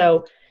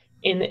 So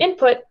in the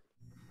input,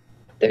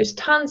 there's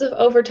tons of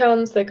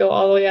overtones that go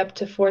all the way up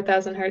to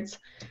 4,000 hertz.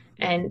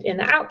 And in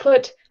the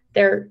output,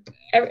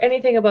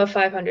 anything above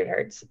 500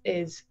 hertz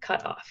is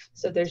cut off.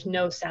 So there's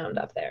no sound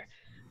up there,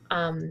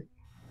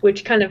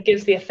 which kind of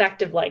gives the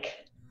effect of like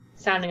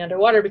sounding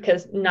underwater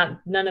because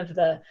none of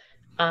the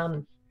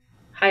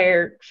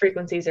higher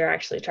frequencies are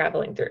actually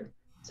traveling through.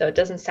 So it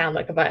doesn't sound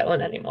like a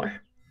violin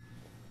anymore.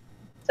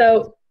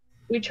 So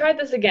we tried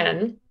this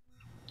again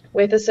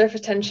with a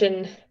surface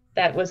tension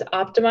that was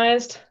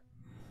optimized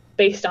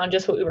based on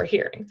just what we were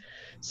hearing.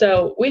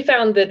 So we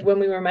found that when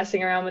we were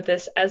messing around with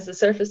this, as the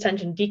surface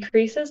tension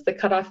decreases, the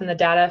cutoff in the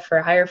data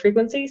for higher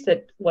frequencies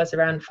that was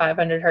around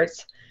 500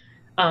 hertz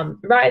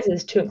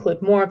rises to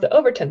include more of the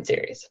overtone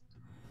series.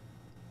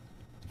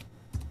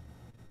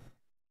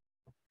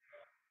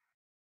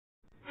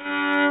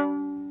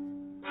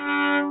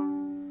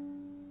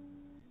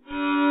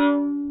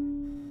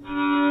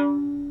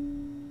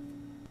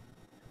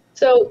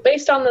 So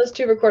based on those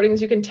two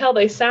recordings, you can tell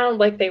they sound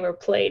like they were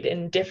played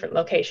in different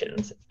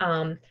locations.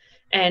 And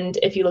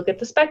if you look at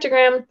the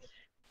spectrogram,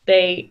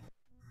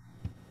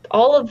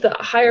 all of the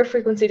higher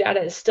frequency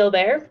data is still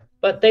there,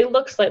 but they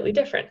look slightly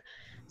different.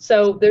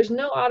 So there's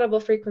no audible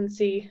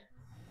frequency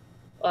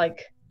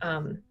like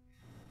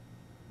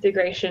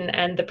degradation,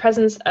 and the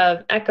presence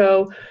of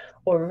echo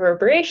or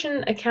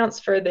reverberation accounts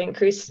for the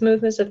increased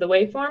smoothness of the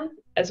waveform,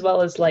 as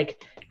well as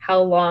like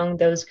how long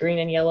those green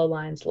and yellow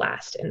lines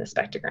last in the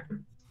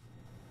spectrogram.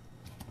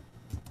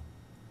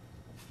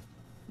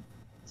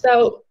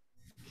 So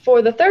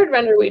for the third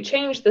render, we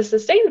changed the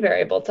sustain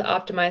variable to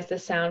optimize the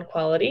sound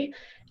quality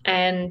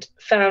and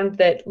found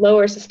that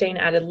lower sustain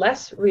added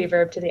less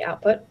reverb to the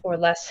output or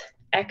less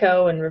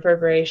echo and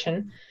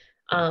reverberation,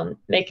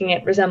 making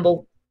it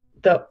resemble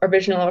the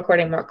original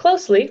recording more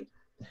closely,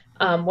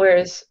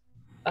 whereas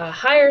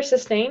higher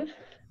sustain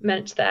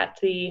meant that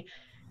the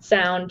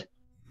sound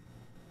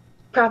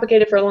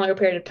propagated for a longer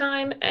period of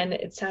time and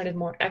it sounded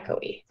more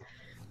echoey.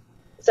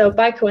 So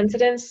by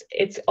coincidence,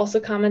 it's also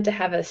common to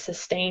have a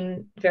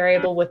sustain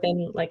variable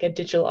within like a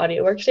digital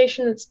audio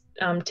workstation that's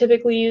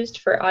typically used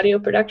for audio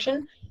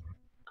production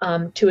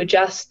to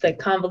adjust the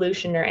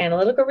convolution or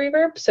analytical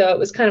reverb. So it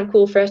was kind of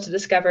cool for us to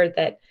discover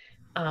that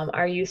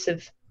our use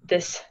of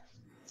this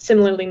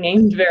similarly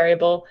named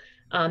variable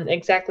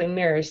exactly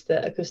mirrors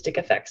the acoustic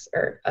effects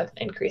of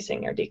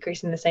increasing or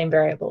decreasing the same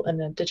variable in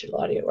a digital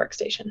audio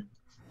workstation.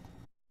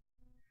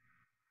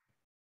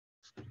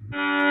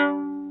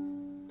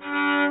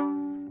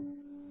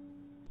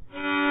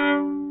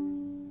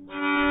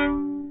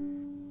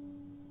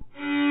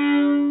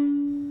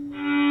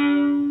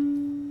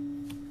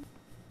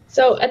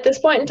 So at this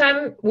point in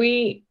time,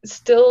 we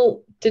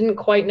still didn't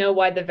quite know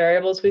why the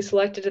variables we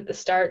selected at the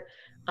start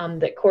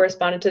that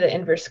corresponded to the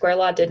inverse square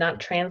law did not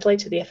translate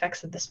to the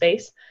effects of the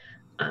space.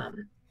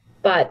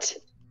 But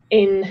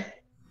even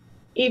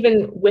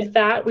with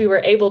that, we were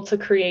able to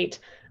create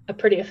a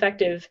pretty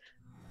effective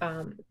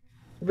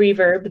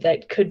reverb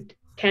that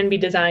can be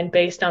designed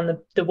based on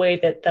the way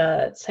that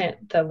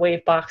the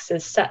wave box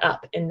is set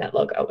up in that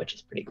logo, which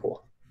is pretty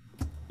cool.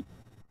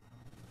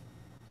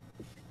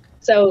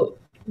 So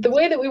the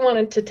way that we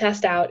wanted to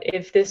test out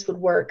if this would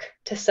work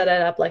to set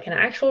it up like an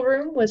actual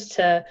room was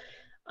to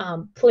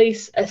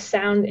place a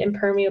sound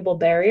impermeable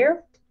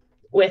barrier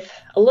with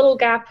a little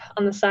gap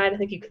on the side. I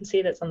think you can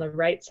see that's on the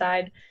right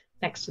side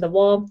next to the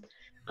wall,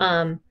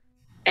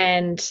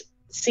 and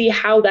see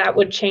how that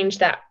would change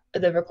the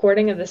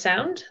recording of the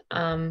sound.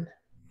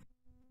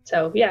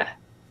 So yeah.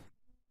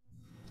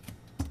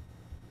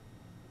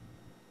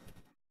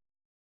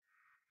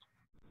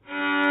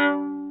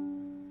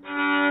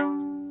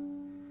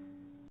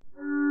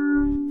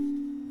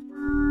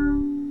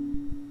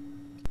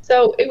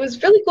 So it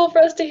was really cool for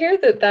us to hear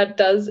that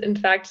does in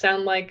fact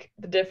sound like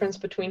the difference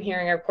between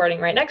hearing a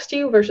recording right next to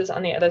you versus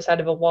on the other side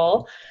of a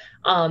wall.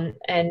 And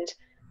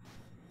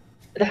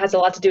that has a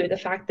lot to do with the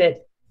fact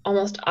that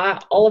almost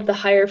all of the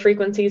higher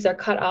frequencies are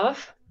cut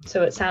off.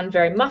 So it sounds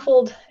very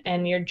muffled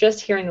and you're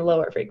just hearing the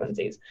lower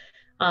frequencies.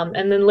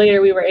 And then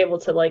later we were able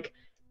to like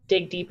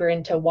dig deeper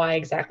into why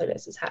exactly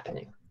this is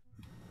happening.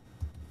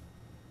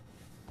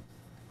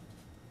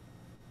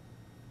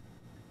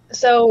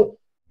 So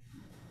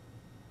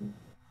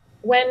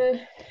when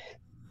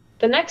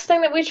the next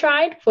thing that we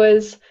tried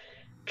was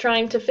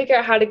trying to figure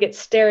out how to get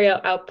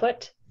stereo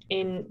output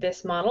in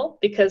this model,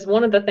 because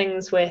one of the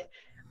things with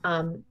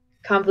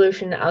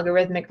convolution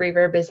algorithmic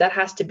reverb is that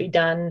has to be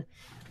done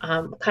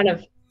kind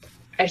of,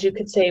 as you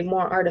could say,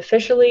 more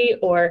artificially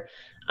or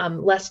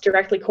less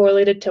directly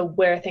correlated to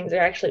where things are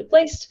actually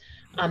placed,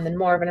 and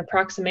more of an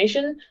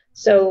approximation.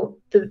 So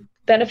the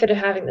benefit of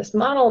having this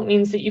model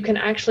means that you can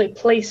actually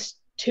place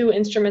two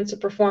instruments or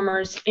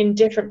performers in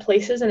different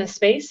places in a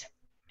space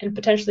and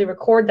potentially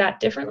record that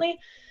differently.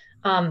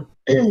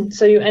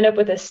 So you end up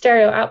with a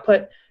stereo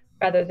output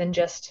rather than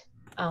just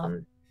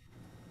mono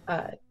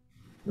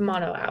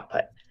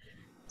output.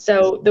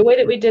 So the way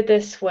that we did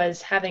this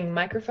was having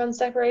microphone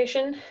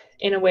separation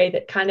in a way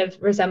that kind of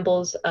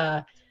resembles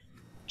a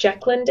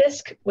Jacklin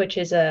disc, which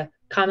is a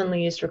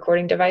commonly used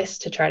recording device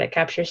to try to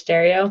capture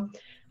stereo.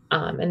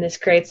 And this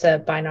creates a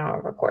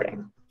binaural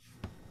recording.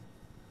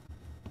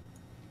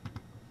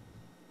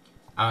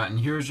 And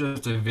here's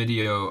just a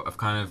video of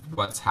kind of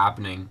what's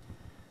happening.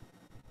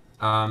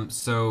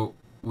 So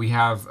we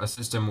have a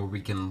system where we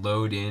can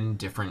load in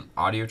different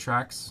audio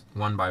tracks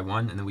one by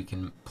one, and then we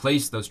can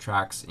place those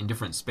tracks in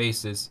different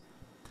spaces.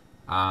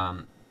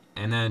 And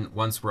then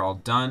once we're all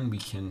done, we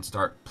can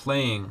start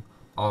playing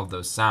all of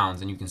those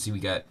sounds, and you can see we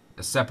get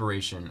a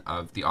separation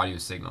of the audio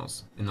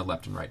signals in the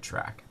left and right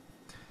track.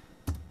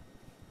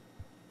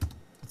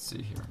 Let's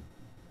see here.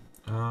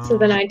 So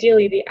then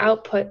ideally the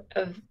output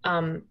of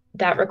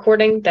that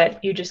recording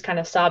that you just kind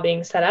of saw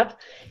being set up,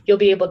 you'll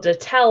be able to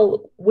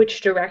tell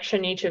which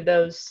direction each of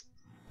those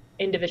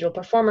individual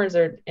performers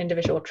or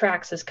individual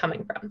tracks is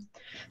coming from.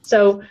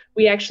 So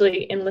we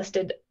actually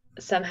enlisted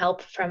some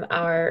help from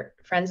our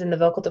friends in the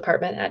vocal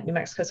department at New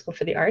Mexico School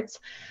for the Arts,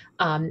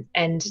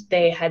 and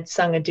they had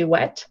sung a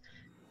duet,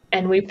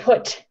 and we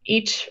put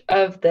each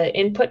of the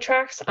input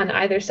tracks on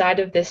either side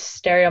of this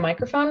stereo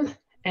microphone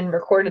and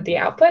recorded the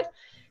output.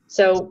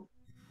 So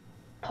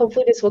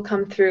hopefully this will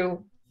come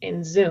through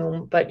in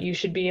Zoom, but you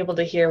should be able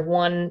to hear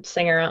one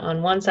singer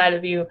on one side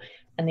of you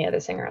and the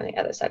other singer on the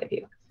other side of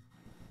you.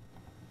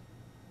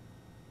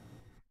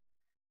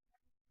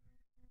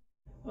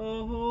 A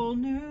whole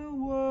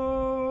new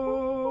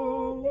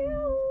world.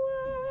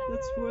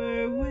 That's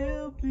where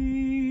we'll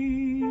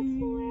be.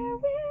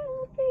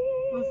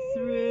 A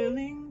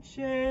thrilling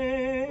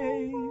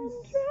chase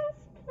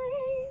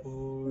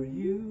for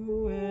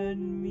you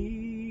and me.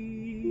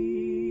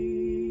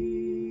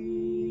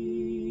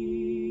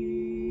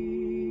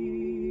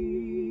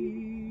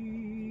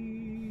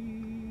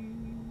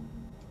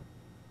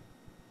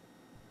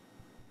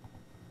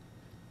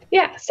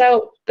 Yeah,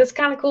 so it's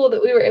kind of cool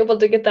that we were able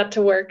to get that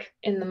to work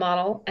in the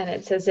model, and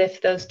it's as if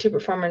those two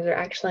performers are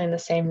actually in the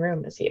same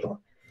room as you,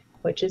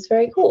 which is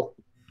very cool.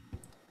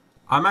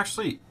 I'm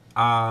actually,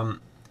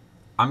 I'm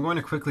going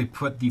to quickly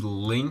put the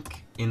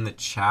link in the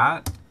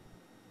chat,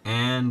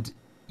 and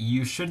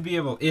you should be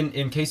able,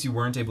 in case you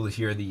weren't able to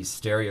hear the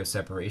stereo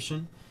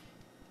separation,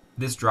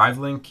 this drive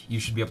link, you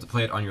should be able to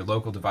play it on your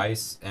local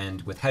device,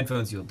 and with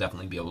headphones, you'll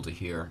definitely be able to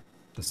hear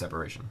the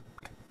separation.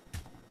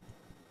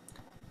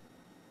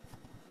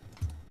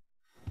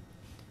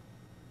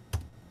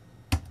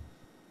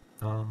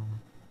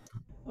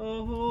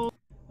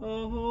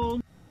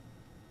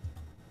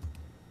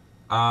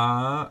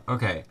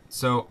 Okay,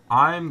 so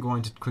I'm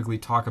going to quickly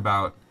talk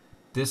about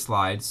this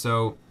slide.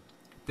 So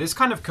this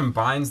kind of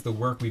combines the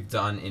work we've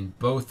done in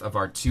both of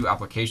our two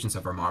applications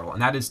of our model,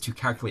 and that is to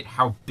calculate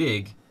how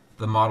big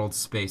the modeled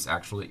space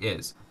actually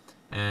is.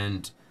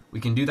 And we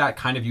can do that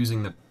kind of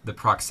using the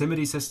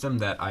proximity system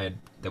that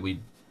we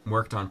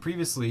worked on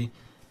previously,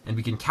 and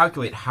we can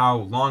calculate how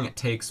long it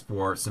takes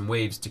for some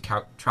waves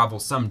to travel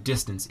some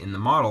distance in the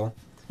model,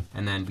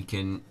 and then we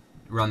can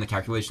run the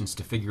calculations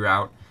to figure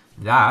out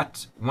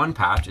that one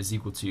patch is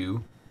equal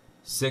to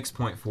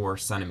 6.4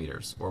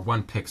 centimeters, or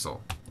 1 pixel.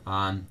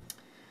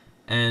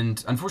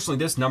 And unfortunately,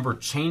 this number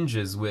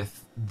changes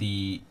with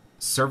the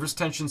surface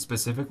tension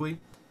specifically.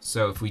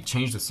 So if we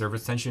change the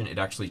surface tension, it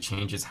actually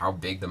changes how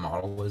big the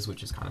model is,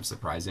 which is kind of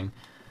surprising.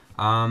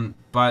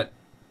 But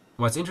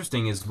what's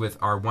interesting is with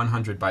our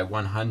 100 by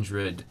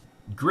 100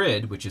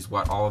 grid, which is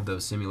what all of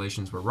those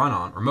simulations were run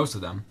on, or most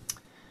of them,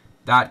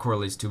 that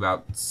correlates to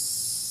about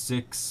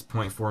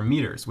 6.4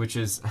 meters, which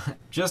is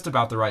just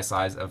about the right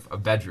size of a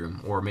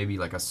bedroom, or maybe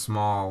like a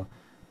small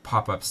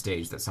pop-up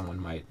stage that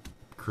someone might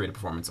create a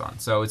performance on.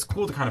 So it's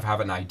cool to kind of have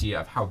an idea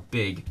of how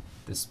big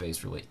this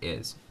space really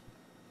is.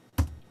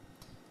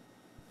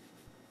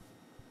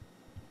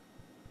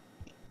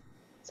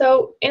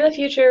 So in the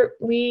future,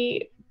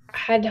 we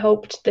had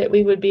hoped that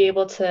we would be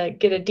able to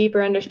get a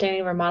deeper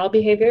understanding of our model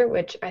behavior,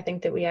 which I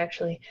think that we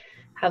actually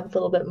have a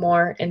little bit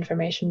more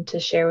information to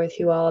share with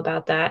you all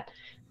about that.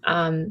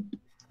 And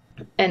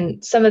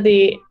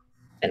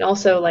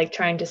also like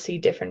trying to see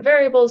different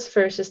variables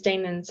for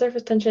sustain and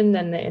surface tension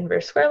than the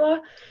inverse square law.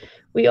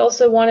 We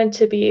also wanted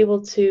to be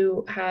able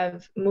to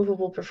have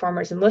movable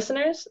performers and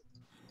listeners.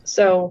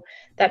 So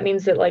that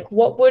means that, like,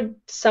 what would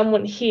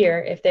someone hear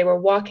if they were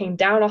walking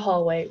down a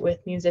hallway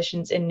with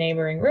musicians in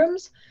neighboring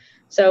rooms?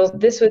 So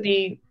this would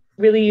be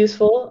really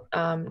useful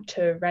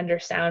to render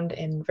sound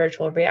in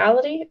virtual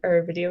reality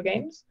or video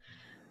games.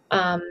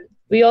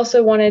 We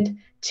also wanted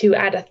to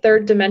add a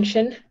third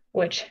dimension,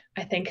 which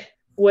I think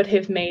would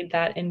have made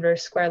that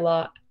inverse square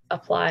law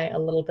apply a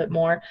little bit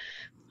more,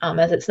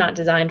 as it's not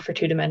designed for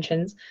 2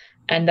 dimensions.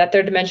 And that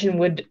third dimension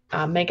would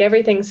make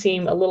everything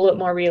seem a little bit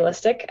more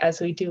realistic,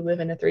 as we do live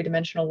in a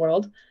 3-dimensional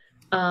world.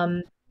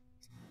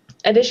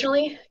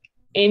 Additionally,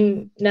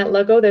 in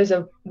NetLogo, there's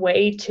a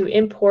way to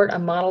import a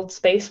modeled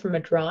space from a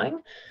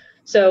drawing.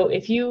 So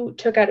if you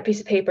took out a piece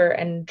of paper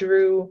and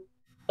drew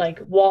like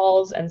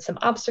walls and some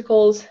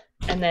obstacles,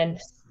 and then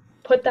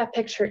put that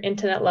picture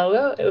into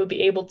NetLogo, it would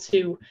be able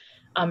to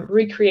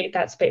recreate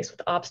that space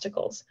with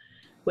obstacles,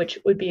 which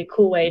would be a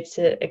cool way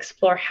to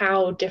explore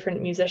how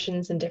different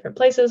musicians in different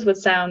places would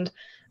sound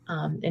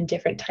in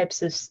different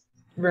types of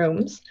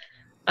rooms.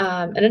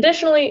 And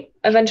additionally,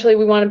 eventually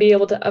we want to be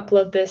able to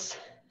upload this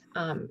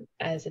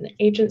as an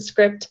agent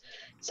script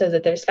so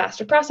that there's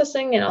faster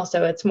processing, and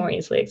also it's more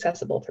easily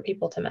accessible for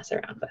people to mess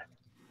around with.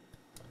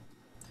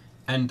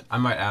 And I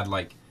might add,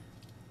 like,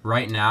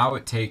 right now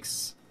it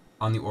takes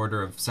on the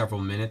order of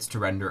several minutes to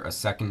render a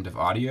second of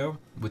audio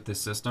with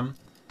this system.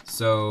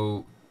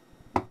 So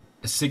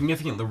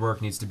significant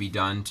work needs to be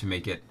done to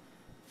make it,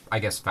 I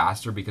guess,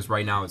 faster, because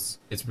right now it's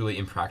really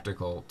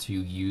impractical to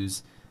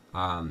use.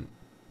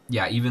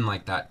 Even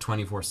like that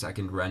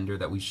 24-second render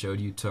that we showed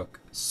you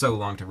took so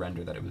long to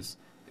render that it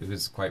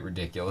was quite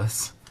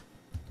ridiculous.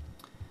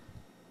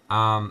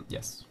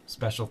 Yes,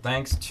 special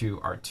thanks to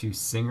our 2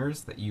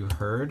 singers that you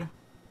heard.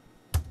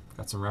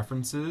 Got some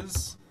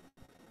references.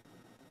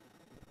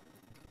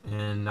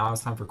 And now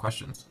it's time for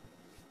questions.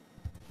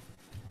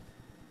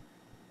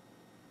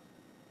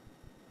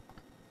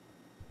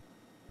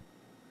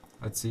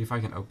 Let's see if I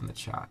can open the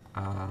chat.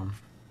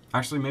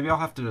 Actually, maybe I'll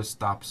have to just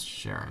stop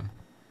sharing.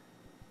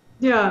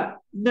 Yeah,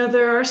 no,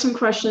 there are some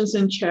questions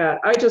in chat.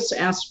 I just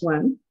asked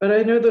one, but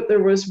I know that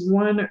there was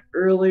one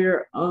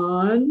earlier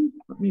on.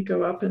 Let me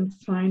go up and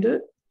find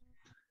it.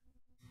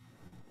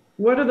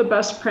 What are the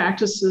best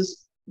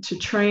practices to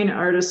train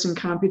artists in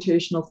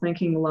computational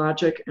thinking,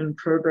 logic, and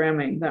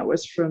programming? That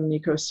was from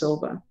Nico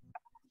Silva.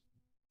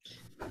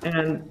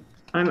 And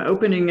I'm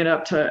opening it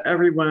up to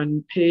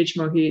everyone, Paige,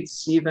 Mohit,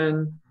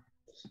 Stephen,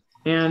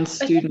 and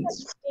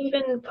students.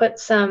 Stephen put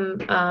some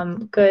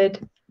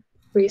good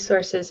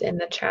resources in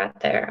the chat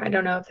there. I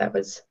don't know if that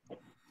was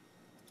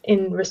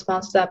in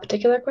response to that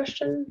particular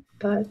question,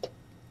 but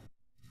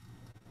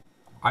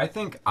I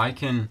think I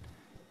can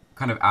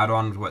kind of add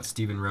on to what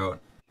Stephen wrote.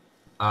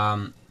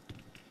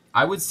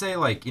 I would say,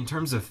 like, in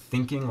terms of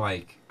thinking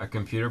like a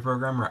computer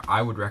programmer,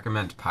 I would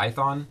recommend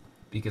Python,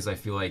 because I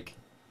feel like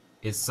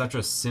it's such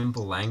a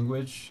simple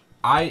language.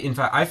 In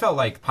fact, I felt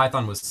like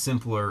Python was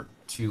simpler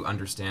to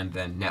understand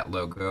than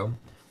NetLogo,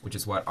 which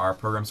is what our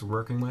programs were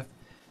working with.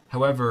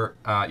 However,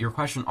 your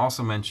question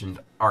also mentioned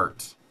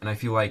art, and I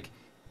feel like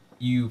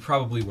you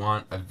probably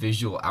want a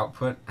visual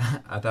output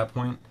at that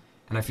point,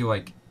 and I feel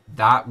like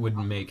that would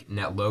make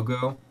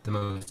NetLogo the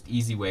most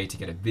easy way to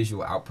get a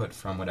visual output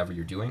from whatever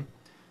you're doing.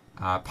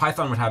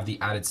 Python would have the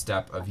added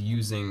step of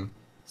using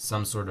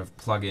some sort of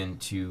plugin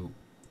to,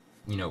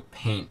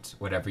 paint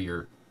whatever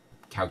you're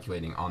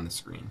calculating on the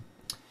screen,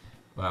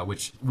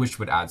 which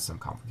would add some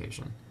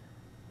complication.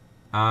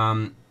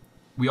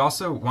 We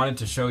also wanted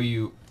to show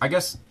you, I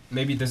guess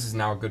maybe this is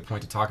now a good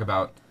point to talk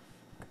about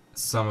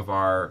some of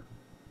our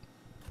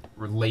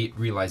late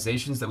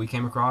realizations that we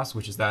came across,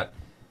 which is that,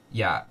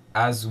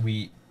 as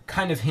we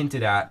kind of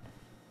hinted at,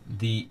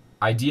 the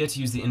idea to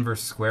use the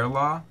inverse square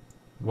law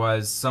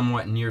was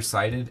somewhat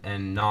nearsighted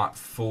and not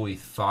fully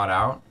thought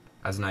out.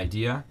 as an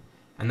idea,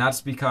 and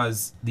that's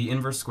because the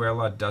inverse square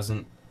law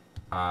doesn't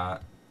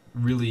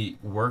really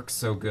work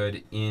so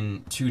good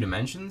in 2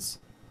 dimensions,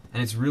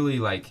 and it's really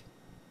like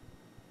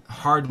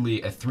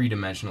hardly a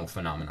 3-dimensional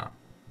phenomena.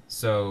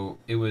 So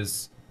it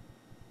was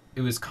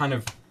kind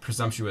of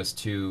presumptuous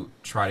to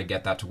try to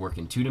get that to work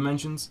in 2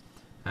 dimensions,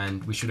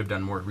 and we should have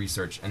done more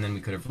research, and then we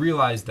could have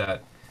realized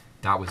that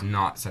that was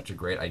not such a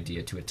great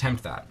idea to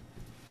attempt that.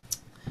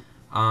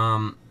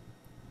 And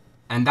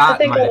that I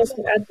think I would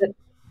add that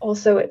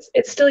also it's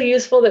still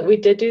useful that we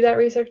did do that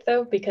research,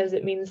 though, because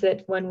it means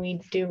that when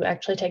we do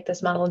actually take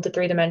this model into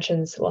 3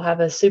 dimensions, we'll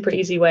have a super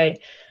easy way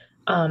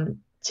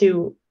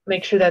to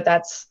make sure that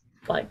that's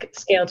like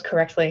scaled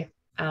correctly,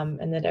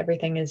 and that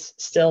everything is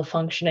still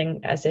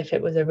functioning as if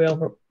it was a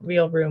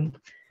real room.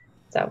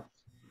 So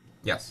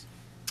yes.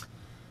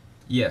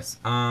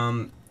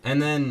 And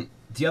then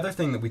the other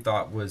thing that we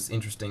thought was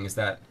interesting is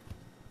that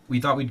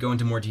we thought we'd go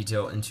into more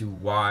detail into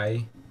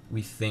why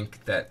we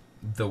think that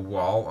the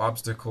wall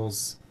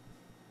obstacles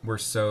were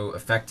so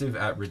effective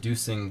at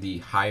reducing the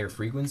higher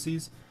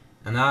frequencies,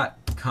 and that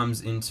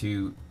comes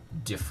into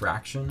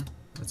diffraction.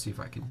 Let's see if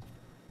I can.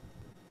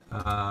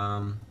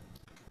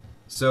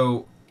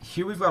 So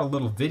here we've got a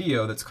little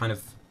video that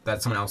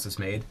someone else has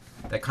made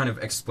that kind of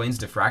explains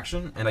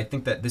diffraction, and I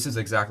think that this is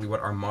exactly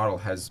what our model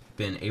has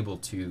been able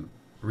to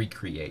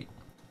recreate.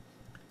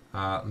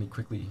 Let me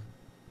quickly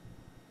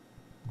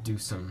do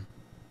some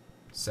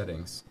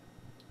settings.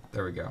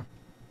 There we go.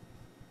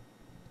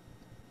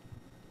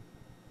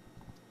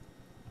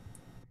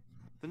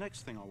 The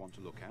next thing I want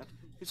to look at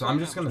is so I'm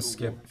just going to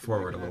skip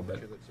forward a little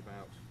bit.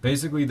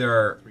 Basically,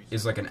 there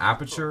is like an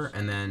aperture,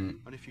 and then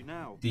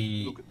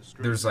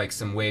there's like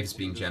some waves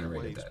being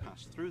generated that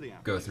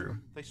go through.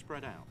 They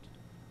spread out.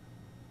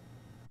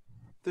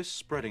 This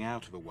spreading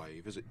out of a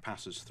wave as it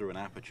passes through an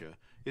aperture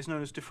is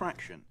known as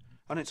diffraction,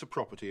 and it's a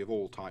property of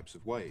all types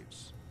of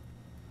waves.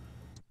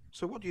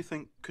 So what do you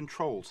think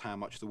controls how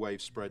much the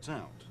wave spreads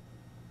out?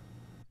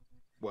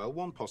 Well,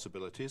 one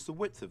possibility is the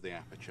width of the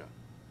aperture.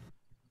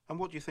 And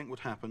what do you think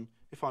would happen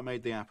if I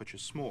made the aperture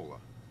smaller?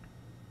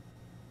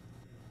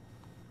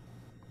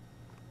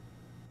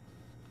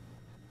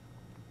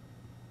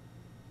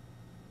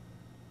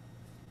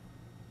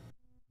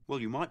 Well,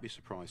 you might be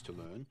surprised to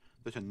learn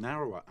that a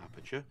narrower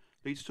aperture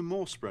leads to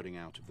more spreading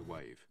out of the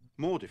wave,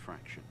 more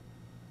diffraction.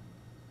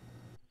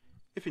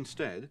 If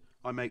instead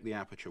I make the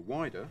aperture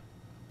wider,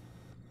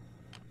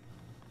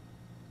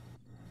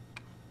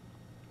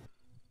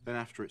 then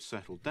after it's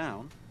settled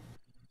down,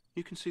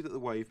 you can see that the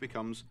wave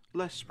becomes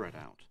less spread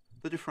out.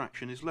 The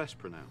diffraction is less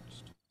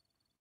pronounced.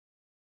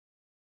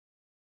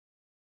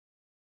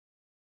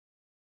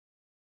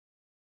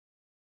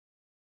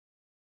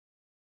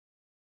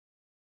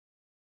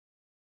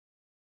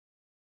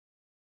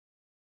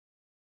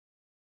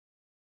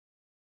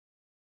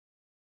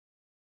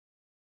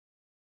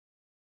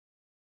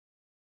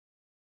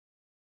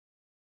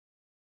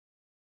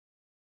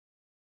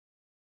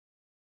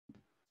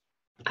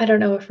 I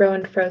don't know if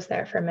Rowan froze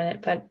there for a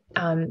minute, but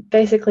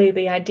basically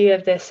the idea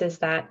of this is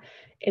that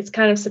it's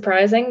kind of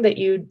surprising that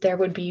there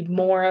would be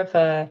more of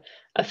a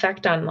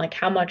effect on like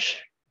how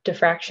much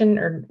diffraction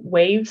or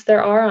waves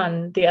there are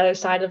on the other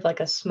side of like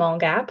a small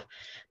gap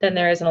than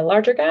there is in a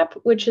larger gap,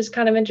 which is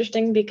kind of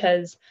interesting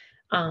because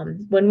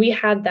when we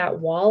had that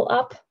wall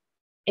up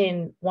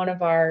in one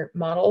of our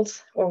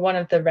models or one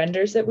of the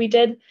renders that we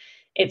did,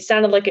 it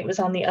sounded like it was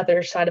on the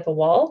other side of a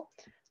wall.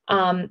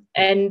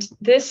 And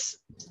this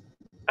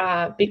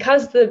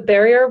because the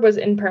barrier was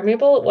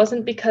impermeable, it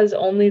wasn't because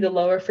only the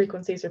lower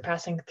frequencies are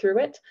passing through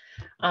it,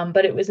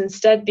 but it was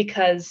instead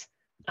because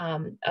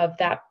of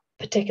that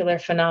particular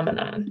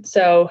phenomenon.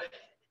 So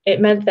it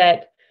meant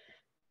that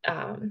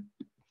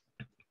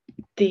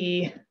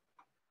the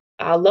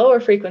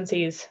lower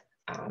frequencies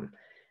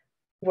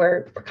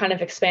were kind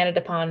of expanded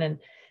upon, and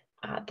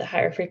the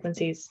higher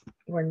frequencies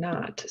were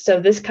not. So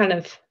this kind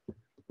of,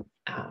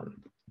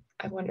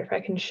 I wonder if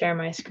I can share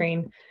my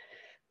screen.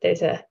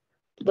 There's a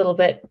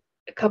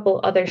couple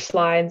other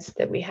slides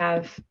that we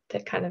have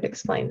that kind of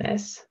explain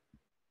this.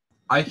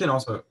 I can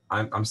also,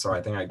 I'm sorry,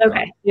 I think I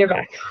okay, you're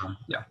back.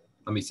 Yeah,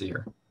 let me see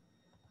here.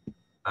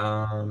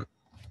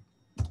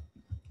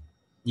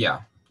 Yeah.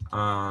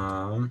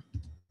 I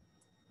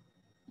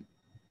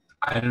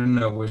don't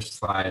know which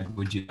slide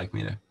would you like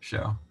me to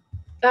show?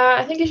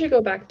 I think you should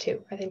go back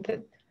too. I think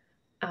that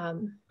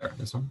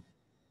this one?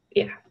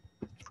 Yeah,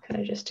 kind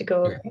of just to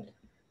go over it.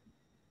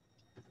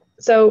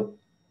 So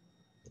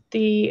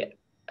the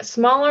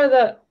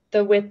smaller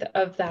the width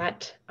of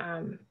that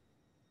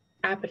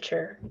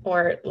aperture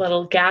or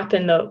little gap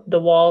in the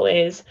wall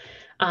is,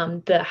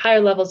 the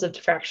higher levels of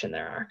diffraction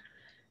there are.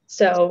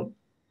 So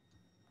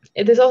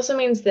this also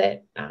means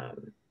that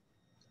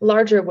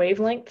larger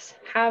wavelengths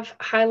have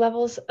high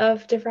levels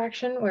of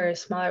diffraction,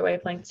 whereas smaller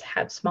wavelengths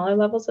have smaller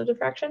levels of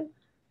diffraction.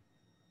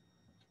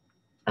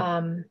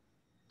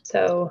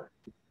 So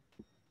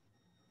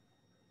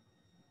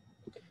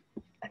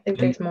I think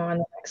there's more on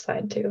the next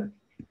slide too.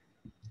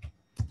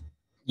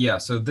 Yeah,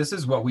 so this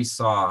is what we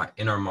saw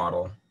in our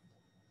model.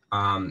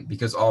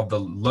 because all of the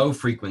low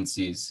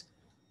frequencies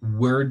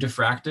were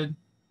diffracted,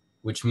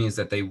 which means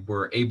that they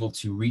were able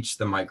to reach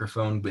the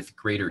microphone with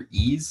greater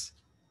ease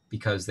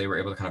because they were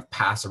able to kind of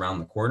pass around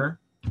the corner,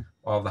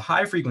 while the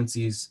high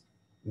frequencies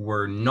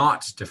were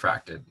not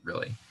diffracted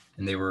really.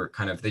 And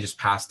they just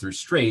passed through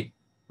straight,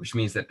 which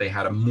means that they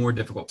had a more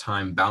difficult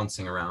time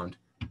bouncing around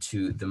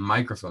to the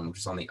microphone, which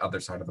is on the other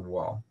side of the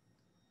wall.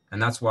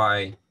 And that's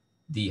why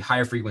the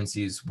higher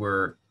frequencies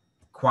were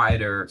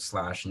quieter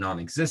 /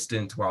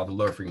 non-existent, while the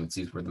lower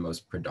frequencies were the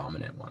most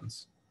predominant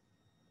ones.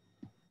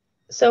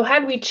 So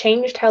had we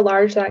changed how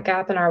large that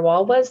gap in our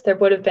wall was, there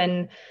would have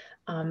been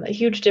a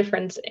huge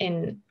difference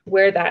in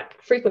where that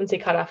frequency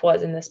cutoff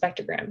was in the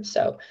spectrogram.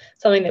 So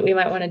something that we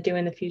might want to do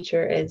in the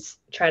future is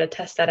try to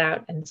test that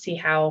out and see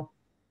how,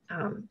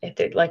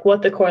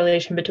 what the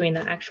correlation between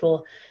the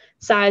actual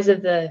size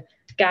of the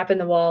gap in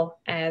the wall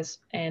and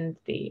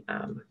the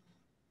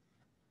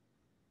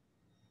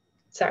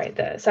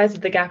size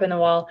of the gap in the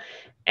wall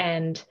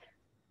and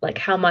like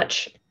how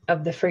much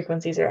of the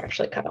frequencies are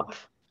actually cut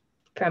off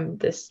from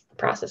this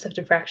process of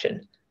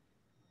diffraction.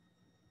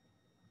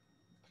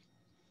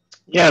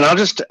 Yeah, and I'll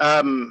just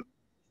add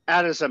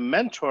as a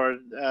mentor,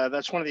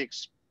 that's one of the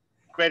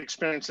great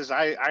experiences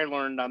I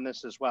learned on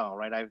this as well,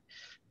 right?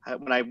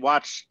 When I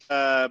watched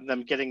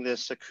them getting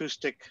this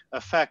acoustic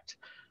effect,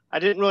 I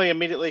didn't really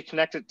immediately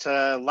connect it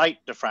to light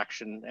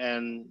diffraction.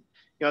 And,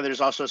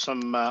 there's also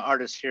some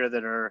artists here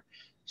that are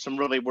some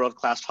really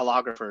world-class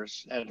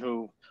holographers and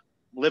who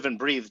live and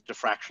breathe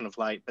diffraction of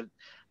light.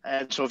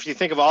 And so if you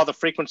think of all the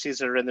frequencies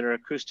that are in their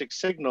acoustic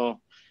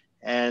signal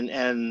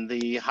and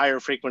the higher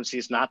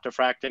frequencies not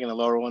diffracting and the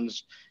lower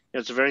ones,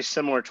 it's very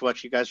similar to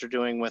what you guys are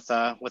doing with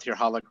your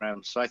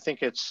holograms. So I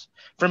think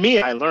for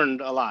me, I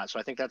learned a lot. So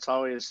I think that's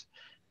always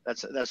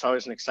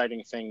an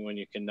exciting thing when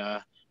you can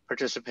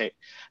participate.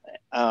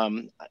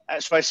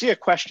 So I see a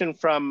question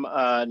from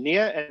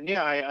Nia, and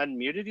Nia, I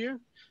unmuted you.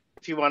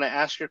 If you want to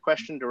ask your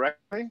question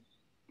directly.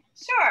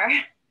 Sure.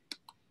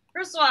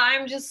 First of all,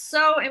 I'm just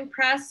so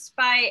impressed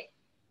by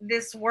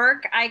this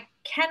work. I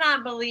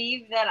cannot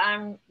believe that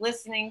I'm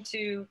listening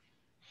to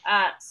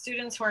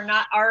students who are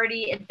not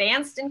already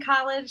advanced in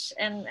college.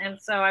 And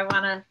so I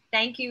want to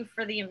thank you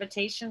for the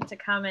invitation to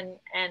come and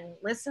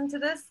listen to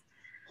this.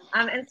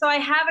 And so I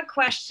have a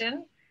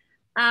question.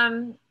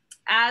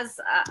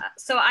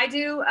 So I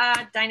do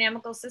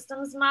dynamical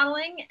systems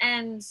modeling,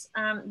 and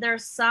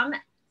there's some,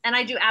 and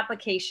I do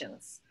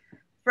applications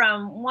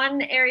from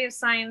one area of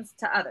science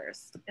to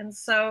others. And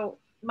so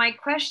my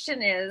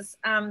question is,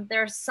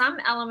 there are some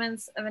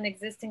elements of an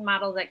existing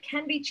model that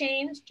can be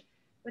changed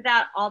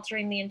without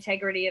altering the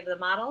integrity of the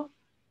model,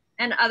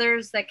 and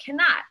others that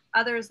cannot,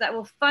 others that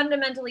will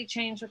fundamentally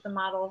change what the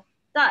model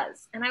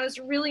does. And I was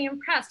really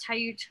impressed how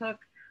you took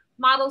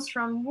models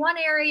from one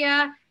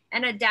area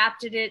and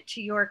adapted it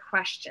to your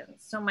questions.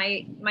 So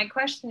my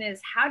question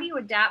is, how do you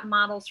adapt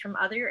models from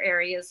other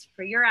areas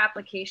for your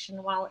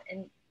application while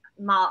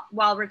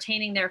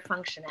retaining their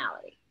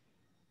functionality?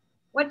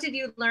 What did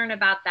you learn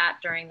about that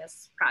during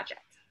this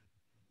project?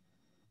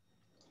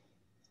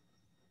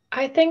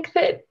 I think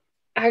that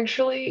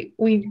actually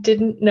we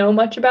didn't know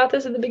much about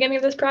this at the beginning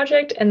of this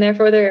project, and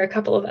therefore there are a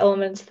couple of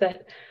elements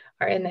that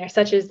are in there,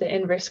 such as the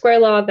inverse square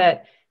law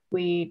that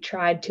we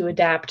tried to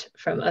adapt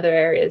from other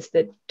areas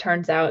that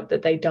turns out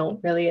that they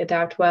don't really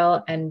adapt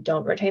well and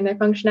don't retain their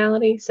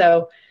functionality.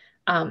 So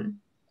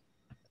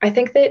I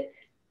think that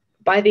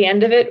by the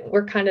end of it,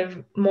 we're kind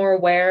of more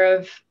aware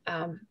of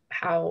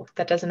how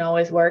that doesn't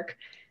always work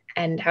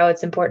and how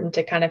it's important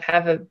to kind of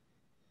have a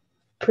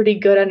pretty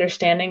good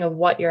understanding of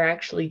what you're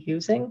actually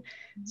using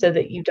so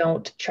that you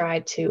don't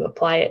try to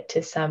apply it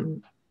to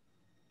some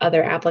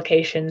other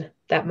application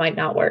that might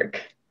not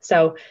work.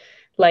 So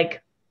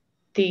like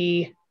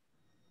the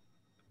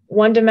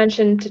 1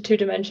 dimension to 2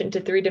 dimension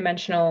to 3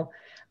 dimensional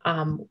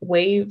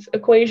wave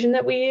equation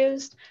that we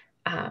used,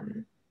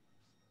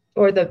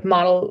 or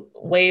the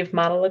wave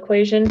model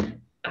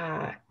equation,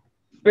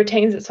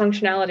 retains its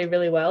functionality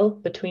really well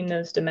between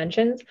those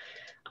dimensions.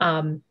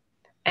 And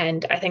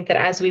I think that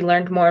as we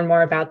learned more and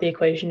more about the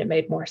equation, it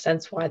made more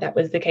sense why that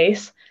was the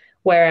case.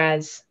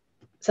 Whereas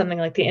something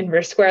like the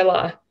inverse square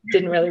law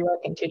didn't really work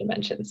in 2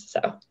 dimensions.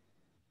 So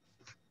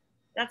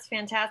that's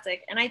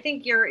fantastic. And I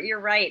think you're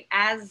right.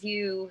 As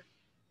you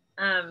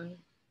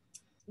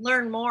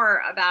learn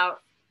more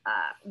about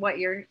what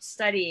you're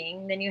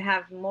studying, then you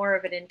have more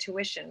of an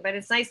intuition. But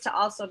it's nice to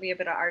also be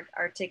able to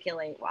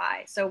articulate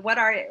why. So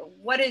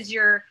what is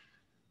your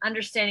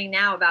understanding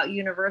now about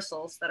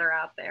universals that are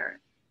out there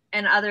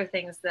and other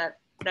things that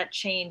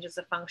change as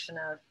a function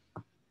of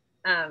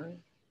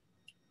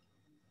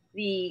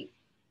the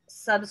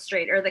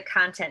substrate or the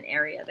content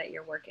area that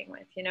you're working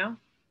with, I'm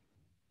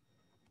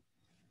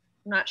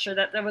not sure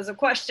that was a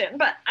question,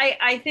 but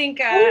I think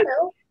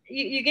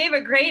you gave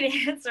a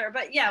great answer.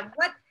 But yeah,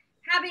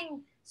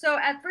 so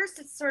at first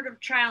it's sort of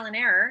trial and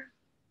error.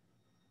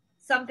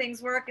 Some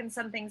things work and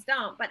some things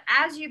don't. But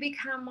as you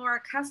become more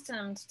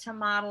accustomed to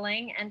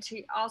modeling and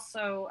to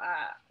also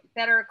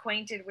better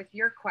acquainted with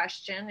your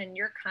question and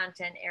your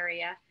content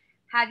area,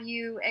 have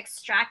you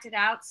extracted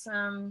out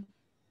some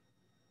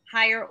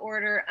higher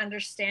order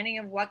understanding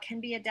of what can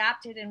be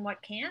adapted and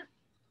what can't?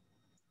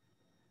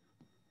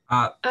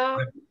 Oh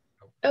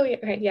yeah,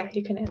 right. Yeah,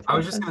 you can answer. I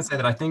was just going to say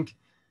that I think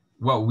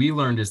what we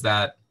learned is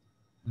that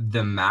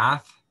the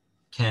math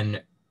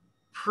can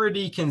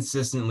pretty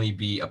consistently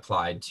be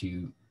applied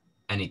to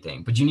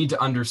anything, but you need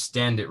to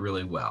understand it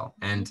really well.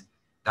 And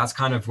that's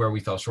kind of where we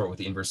fell short with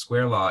the inverse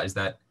square law, is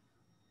that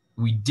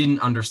we didn't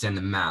understand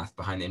the math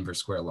behind the inverse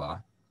square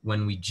law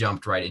when we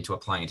jumped right into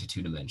applying it to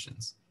 2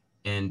 dimensions.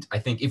 And I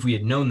think if we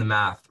had known the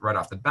math right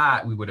off the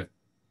bat, we would have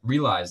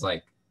realized,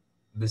 like,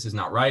 this is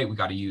not right. We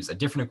got to use a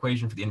different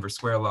equation for the inverse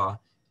square law.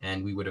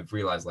 And we would have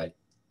realized, like,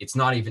 it's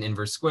not even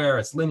inverse square,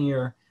 it's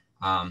linear.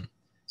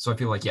 So I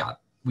feel like, yeah,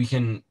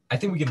 I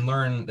think we can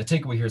learn, the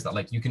takeaway here is that,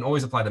 like, you can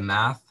always apply the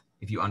math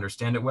if you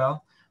understand it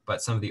well,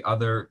 but some of the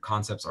other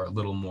concepts are a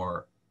little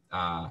more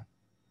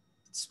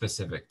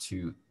specific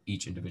to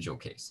each individual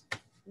case.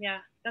 Yeah,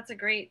 that's a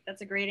great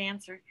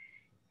answer.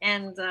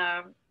 And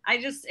I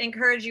just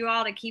encourage you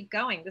all to keep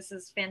going. This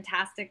is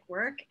fantastic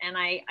work. And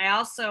I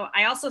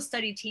also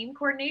study team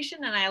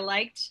coordination, and I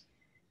liked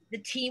the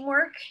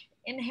teamwork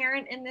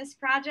inherent in this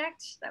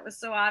project. That was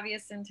so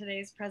obvious in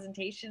today's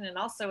presentation and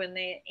also in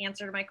the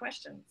answer to my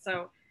question.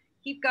 So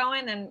keep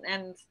going,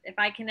 and if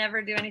I can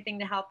ever do anything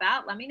to help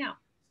out, let me know.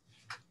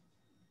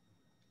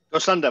 Go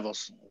Sun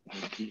Devils.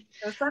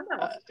 Go Sun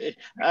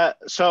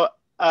Devils.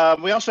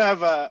 We also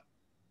have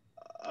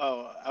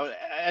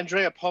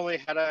Andrea Poli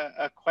had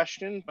a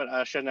question, but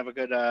she doesn't have a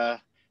good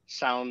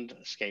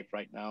soundscape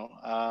right now.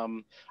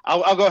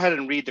 I'll go ahead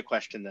and read the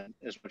question then,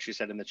 is what she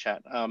said in the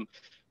chat.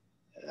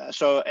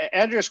 So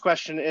Andrea's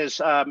question is,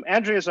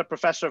 Andrea is a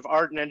professor of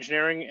art and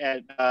engineering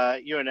at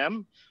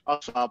UNM.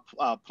 Also,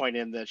 I'll point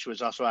in that she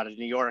was also out of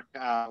New York,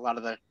 a lot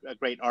of the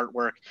great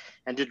artwork,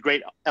 and did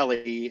great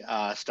LED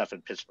stuff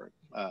in Pittsburgh.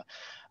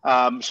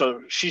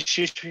 So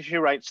she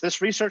writes,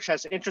 this research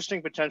has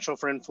interesting potential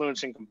for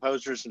influencing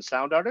composers and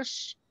sound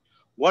artists.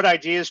 What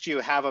ideas do you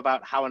have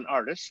about how an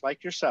artist,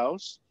 like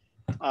yourselves,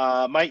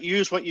 might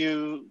use what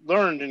you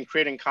learned in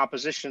creating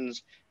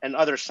compositions and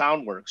other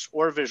sound works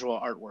or visual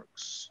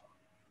artworks?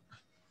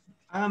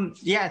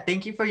 Yeah,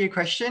 thank you for your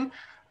question.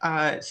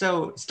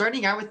 So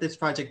starting out with this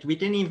project, we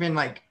didn't even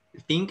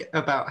think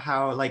about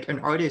how an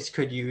artist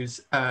could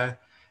use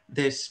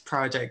this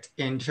project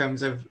in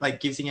terms of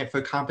using it for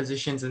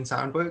compositions and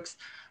sound works.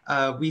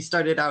 We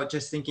started out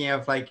just thinking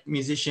of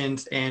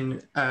musicians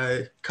in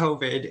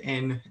COVID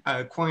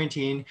and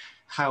quarantine,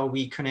 how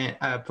we couldn't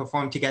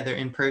perform together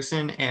in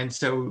person. And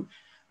so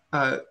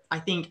I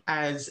think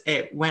as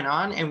it went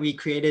on and we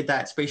created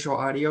that spatial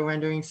audio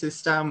rendering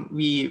system,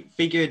 we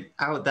figured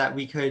out that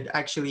we could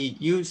actually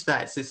use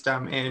that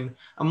system in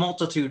a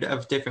multitude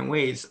of different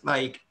ways.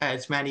 Like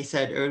as Maddie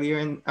said earlier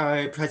in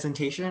our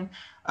presentation,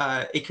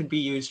 it could be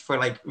used for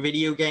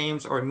video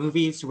games or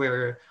movies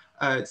where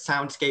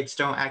soundscapes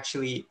don't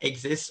actually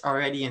exist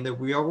already in the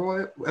real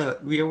world.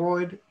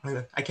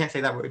 I can't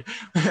say that word,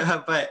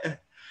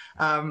 but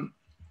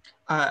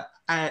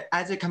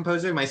as a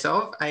composer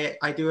myself,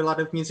 I do a lot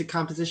of music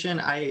composition.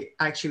 I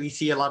actually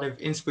see a lot of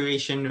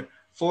inspiration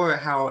for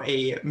how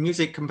a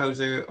music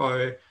composer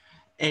or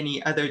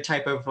any other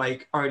type of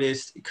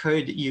artist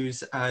could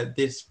use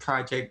this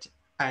project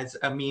as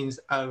a means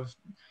of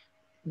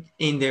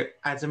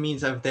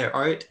their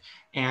art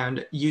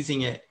and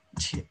using it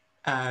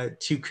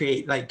to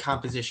create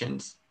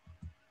compositions.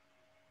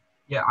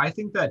 Yeah, I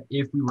think that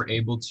if we were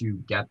able to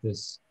get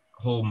this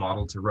whole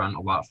model to run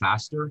a lot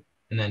faster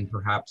and then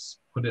perhaps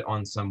put it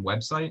on some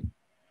website,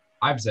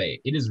 I'd say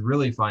it is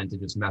really fun to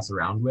just mess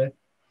around with.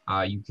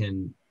 You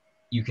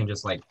can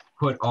just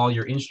put all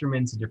your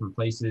instruments in different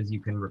places. You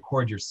can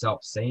record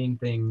yourself saying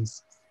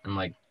things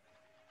and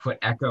put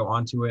echo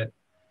onto it.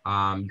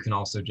 You can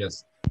also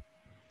just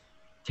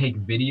take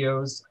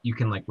videos. You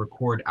can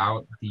record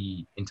out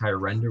the entire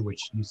render,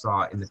 which you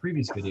saw in the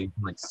previous video. You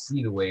can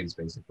see the waves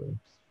basically.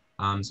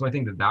 So I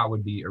think that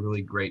would be a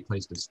really great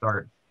place to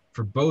start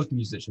for both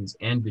musicians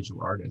and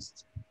visual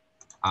artists.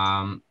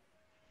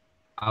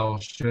 I'll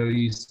show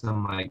you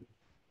some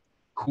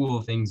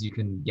cool things you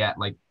can get.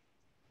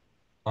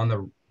 On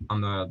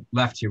the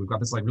left here, we've got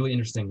this really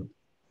interesting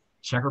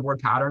checkerboard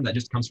pattern that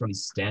just comes from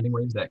these standing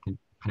waves that can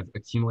kind of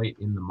accumulate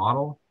in the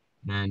model.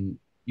 And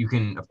you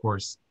can, of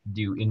course,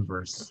 do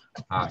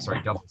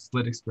double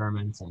slit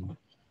experiments and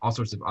all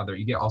sorts of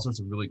you get all sorts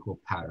of really cool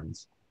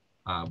patterns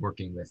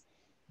working with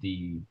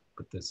the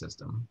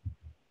system.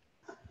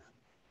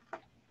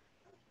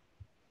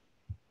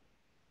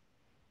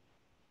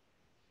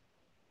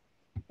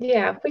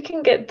 Yeah, if we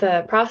can get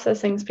the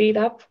processing speed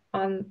up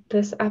on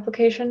this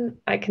application,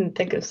 I can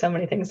think of so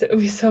many things that would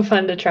be so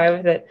fun to try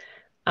with it.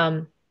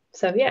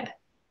 So yeah.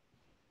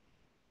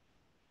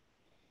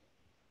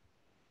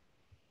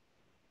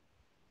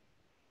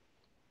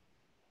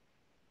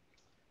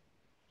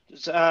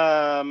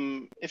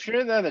 If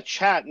you're in the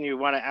chat and you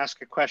want to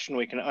ask a question,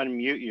 we can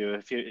unmute you.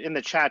 If you're in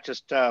the chat,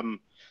 just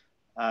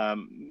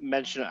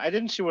mention. I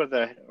didn't see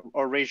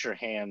or raise your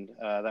hand.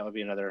 That would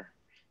be another.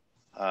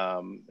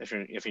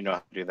 If you know how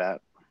to do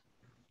that.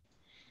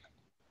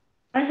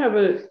 I have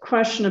a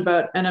question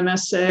about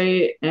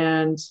NMSA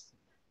and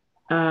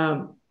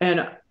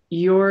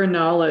your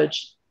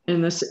knowledge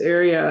in this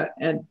area.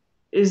 And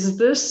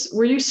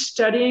were you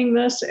studying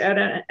this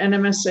at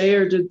NMSA,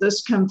 or did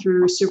this come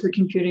through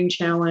Supercomputing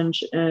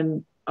Challenge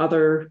and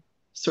other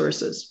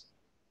sources?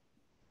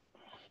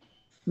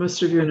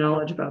 Most of your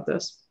knowledge about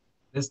this.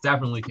 This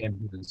definitely came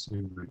from the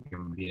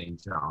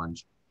Supercomputing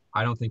Challenge.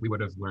 I don't think we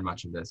would have learned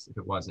much of this if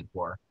it wasn't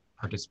for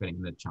participating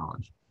in the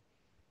challenge.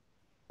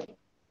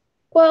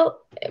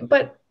 Well,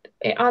 but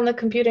on the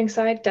computing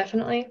side,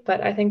 definitely.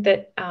 But I think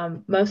that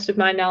most of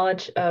my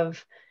knowledge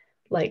of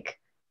like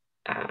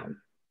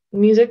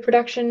music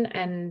production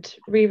and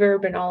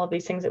reverb and all of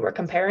these things that we're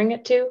comparing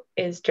it to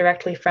is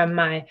directly from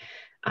my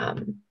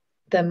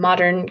the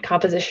modern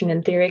composition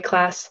and theory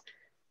class,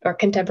 or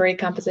contemporary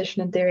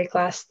composition and theory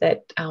class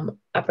that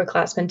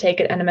upperclassmen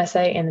take at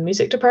NMSA in the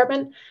music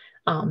department.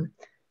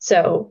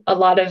 So a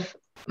lot of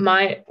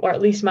my, or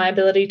at least my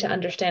ability to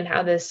understand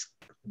how this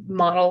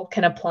model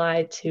can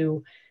apply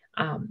to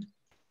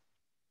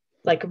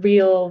like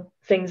real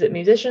things that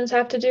musicians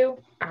have to do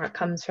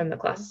comes from the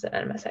classes at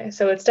NMSA.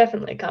 So it's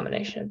definitely a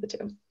combination of the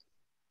two.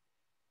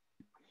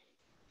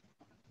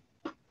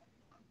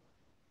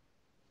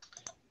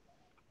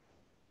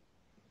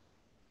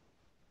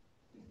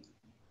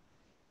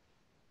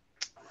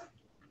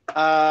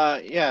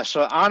 Yeah,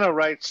 so Anna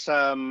writes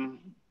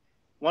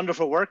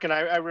wonderful work, and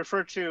I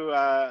refer to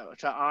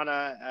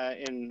Anna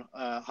in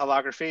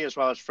holography, as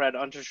well as Fred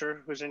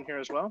Unterscher, who's in here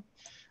as well.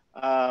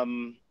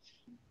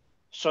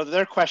 So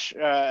their question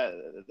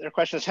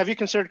is, have you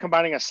considered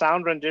combining a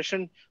sound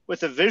rendition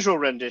with a visual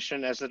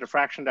rendition, as the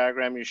diffraction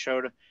diagram you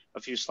showed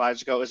a few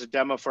slides ago is a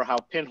demo for how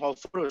pinhole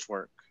photos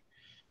work?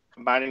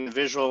 Combining the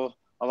visual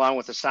along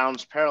with the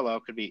sounds parallel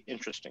could be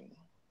interesting.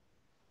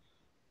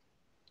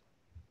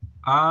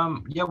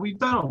 Yeah, we've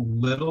done a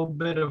little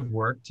bit of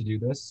work to do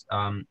this.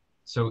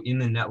 So in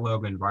the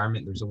NetLobe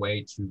environment, there's a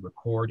way to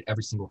record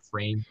every single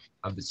frame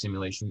of the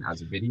simulation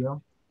as a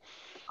video.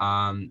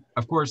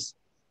 Of course,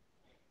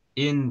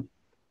 in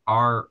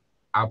our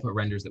output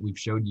renders that we've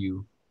showed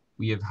you,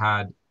 we have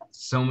had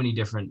so many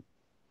different,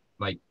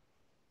 like,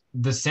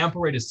 the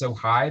sample rate is so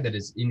high that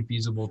it's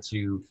infeasible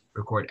to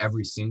record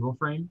every single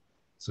frame.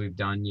 So we've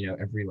done, you know,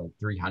 every like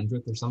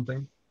 300th or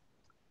something.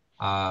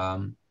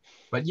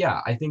 But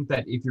yeah, I think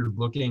that if you're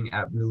looking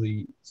at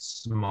really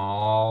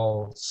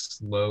small,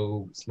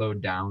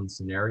 slowed down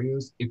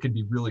scenarios, it could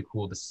be really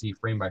cool to see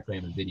frame by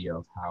frame a video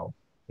of how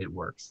it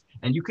works.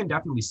 And you can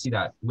definitely see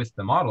that with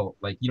the model.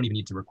 Like, you don't even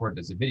need to record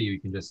it as a video.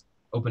 You can just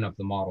open up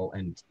the model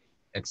and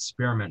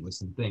experiment with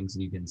some things,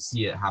 and you can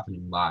see it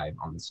happening live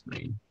on the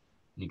screen.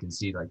 You can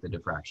see like the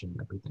diffraction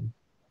and everything.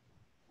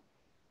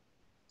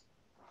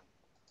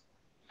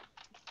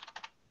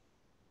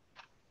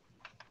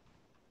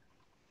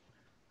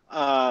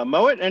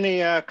 Mohit,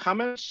 any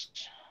comments?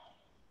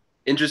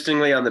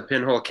 Interestingly, on the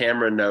pinhole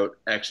camera note,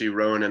 actually,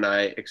 Rowan and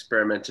I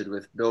experimented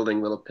with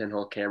building little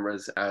pinhole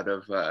cameras out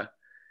of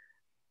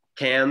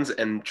cans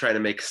and trying to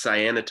make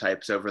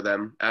cyanotypes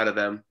out of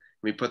them.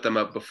 We put them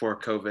up before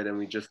COVID, and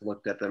we just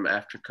looked at them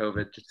after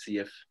COVID to see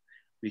if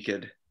we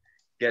could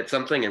get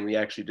something, and we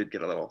actually did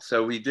get a little.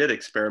 So we did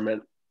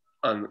experiment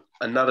on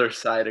another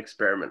side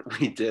experiment.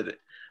 We did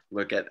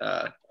look at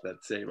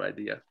that same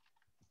idea.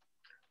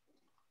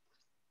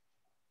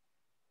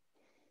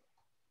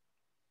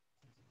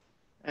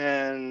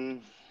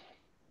 And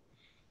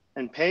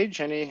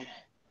Paige, any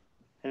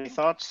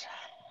thoughts?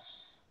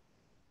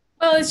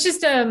 Well, it's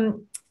just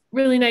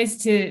really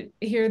nice to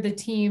hear the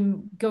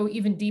team go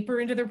even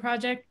deeper into their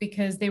project,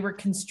 because they were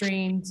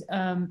constrained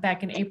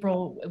back in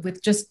April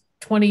with just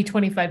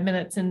 20-25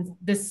 minutes, and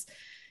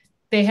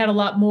they had a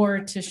lot more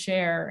to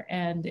share,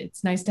 and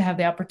it's nice to have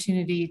the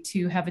opportunity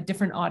to have a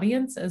different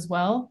audience as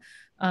well.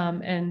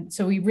 And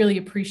so we really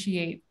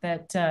appreciate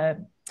that,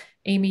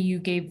 Amy, you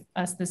gave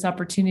us this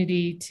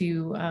opportunity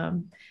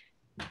to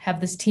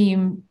have this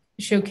team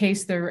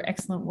showcase their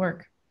excellent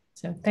work.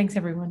 So thanks,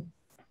 everyone.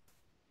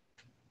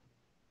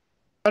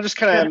 I'll just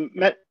kind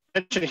of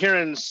mention here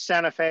in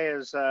Santa Fe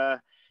is,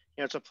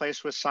 it's a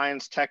place with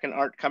science, tech, and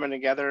art coming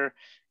together.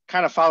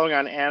 Kind of following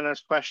on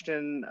Anna's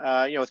question,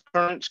 with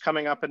Currents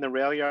coming up in the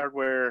rail yard,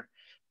 where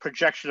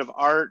projection of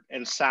art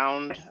and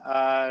sound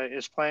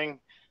is playing.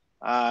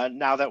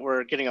 Now that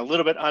we're getting a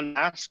little bit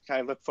unmasked,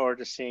 I look forward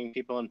to seeing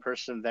people in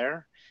person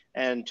there.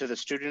 And to the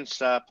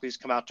students, please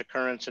come out to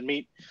Currents and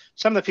meet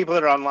some of the people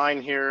that are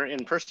online here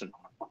in person.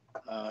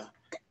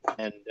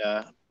 And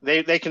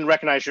they can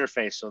recognize your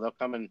face, so they'll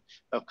come and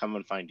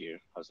find you.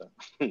 How's that?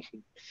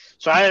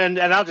 So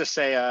I'll just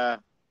say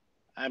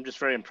I'm just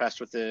very impressed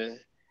with you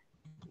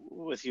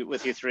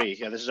three.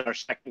 Yeah, this is our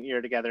second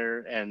year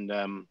together, and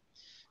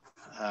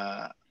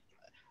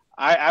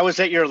I was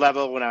at your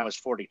level when I was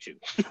 42.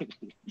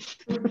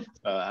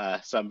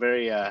 So I'm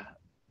very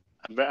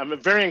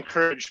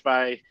encouraged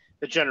by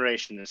the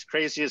generation. As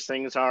crazy as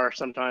things are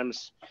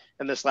sometimes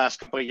in this last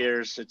couple of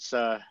years, it's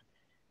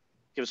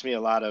gives me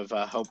a lot of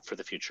hope for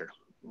the future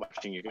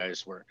watching you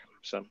guys work.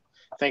 So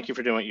thank you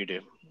for doing what you do.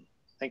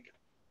 Thank you.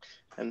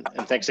 And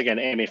thanks again,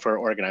 Amy, for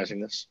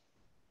organizing this.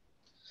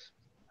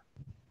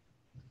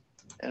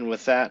 And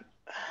with that.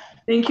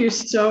 Thank you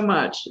so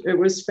much. It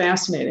was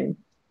fascinating.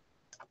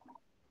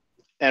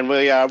 And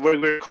we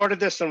recorded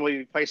this and we'll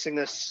be placing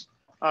this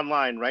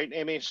online, right,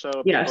 Amy? So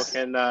yes.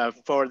 People can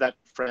forward that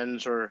to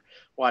friends or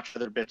watch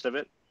other bits of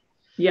it.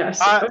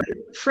 Yes.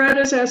 Fred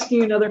is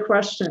asking another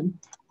question.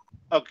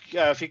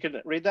 Okay, if you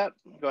could read that,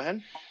 go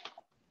ahead.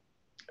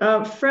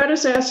 Fred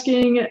is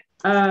asking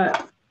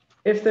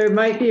if there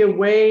might be a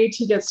way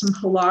to get some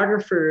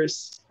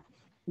holographers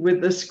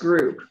with this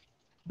group.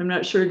 I'm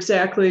not sure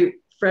exactly,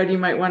 Fred, you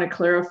might want to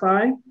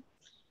clarify.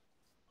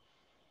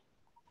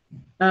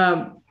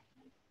 Anna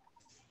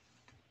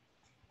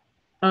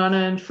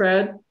and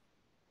Fred.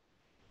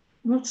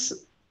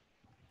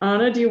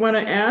 Anna, do you want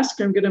to ask?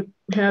 I'm going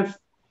to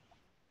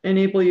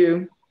enable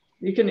you.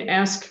 You can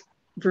ask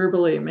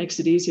verbally, it makes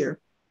it easier.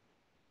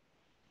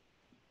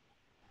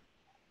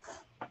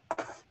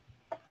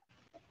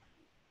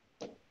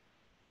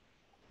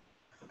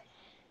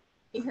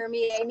 You hear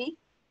me, Amy?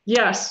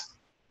 Yes.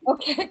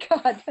 Okay,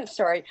 God, I'm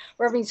sorry.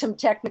 We're having some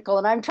technical,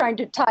 and I'm trying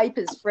to type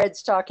as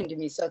Fred's talking to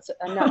me, so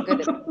I'm not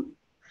good at it.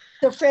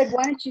 So Fred,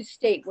 why don't you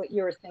state what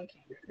you were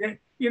thinking?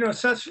 You know,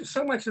 so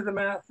much of the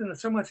math and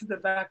so much of the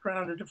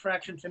background, the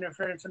diffractions,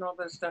 interference, and all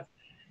that stuff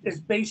is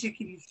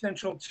basically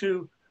essential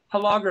to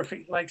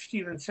holography, like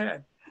Stephen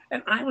said.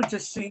 And I would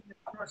just think that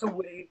there's a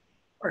way,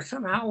 or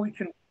somehow we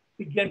can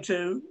begin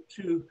to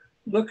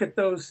look at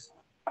those,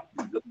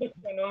 what's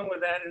going on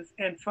with that,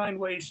 and find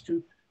ways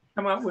to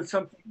come out with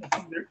something that's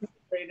either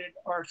integrated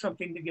or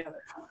something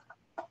together.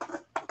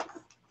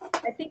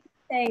 I think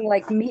saying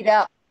like meet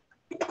up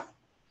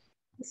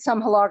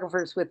some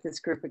holographers with this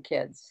group of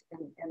kids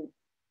and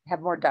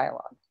have more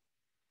dialogue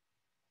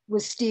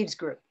with Steve's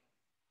group.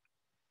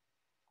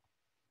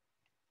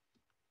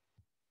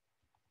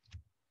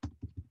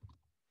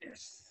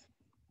 Yes.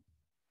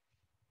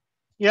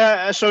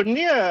 Yeah, so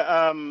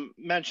Nia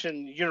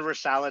mentioned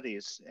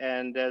universalities,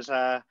 and as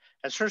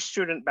her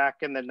student back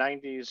in the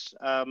 90s,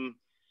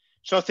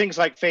 so things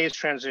like phase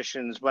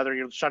transitions, whether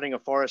you're studying a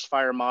forest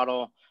fire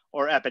model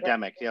or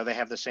epidemic, you know, they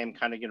have the same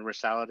kind of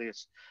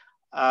universalities.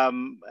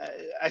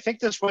 I think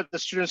this what the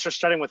students are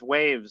studying with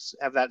waves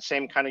have that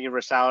same kind of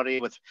universality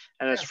with,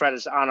 and as Fred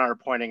is Anna are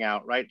pointing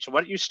out, right? So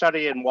what you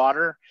study in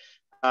water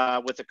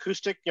with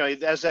acoustic, you know,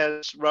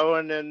 as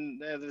Rowan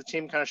and the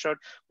team kind of showed,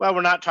 well,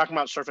 we're not talking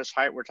about surface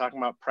height, we're talking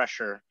about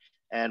pressure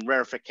and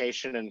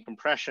rarefaction and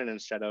compression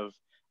instead of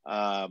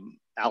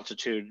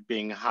altitude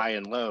being high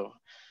and low.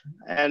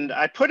 And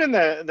I put in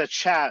the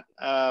chat,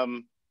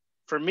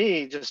 for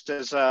me, just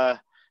as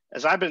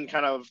I've been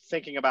kind of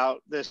thinking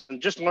about this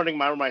and just learning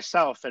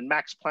myself, and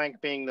Max Planck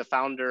being the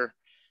founder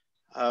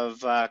of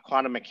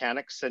quantum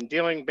mechanics and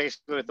dealing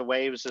basically with the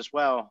waves as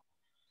well.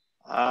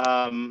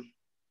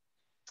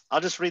 I'll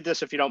just read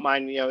this if you don't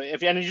mind. You know,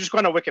 and you just go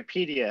on to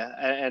Wikipedia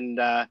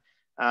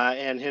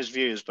and his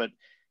views. But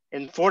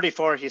in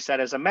 44, he said,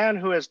 as a man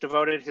who has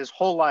devoted his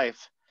whole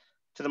life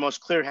to the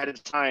most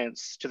clear-headed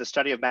science, to the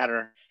study of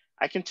matter,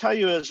 I can tell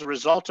you as a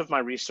result of my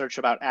research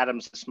about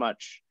atoms this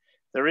much: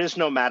 there is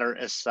no matter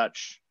as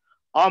such.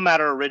 All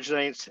matter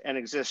originates and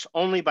exists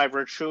only by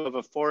virtue of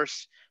a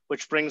force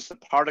which brings the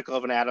particle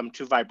of an atom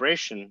to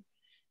vibration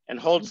and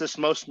holds this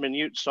most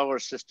minute solar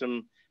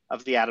system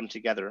of the atom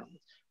together.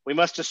 We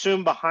must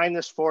assume behind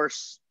this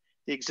force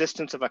the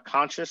existence of a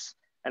conscious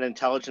and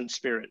intelligent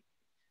spirit.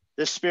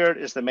 This spirit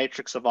is the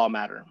matrix of all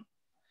matter.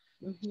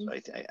 Mm-hmm.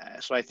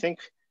 So I think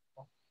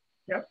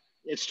yep.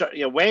 It's,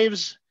 you know,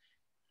 waves,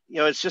 you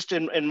know, it's just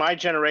in my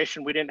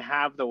generation, we didn't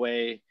have the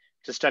way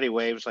to study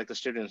waves like the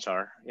students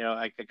are, you know,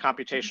 like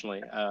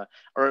computationally,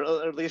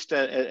 or at least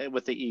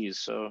with the ease.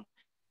 So,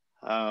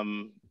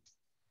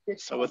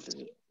 with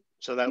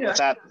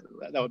that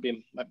would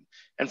be.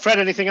 And Fred,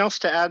 anything else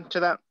to add to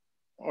that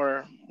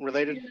or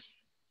related?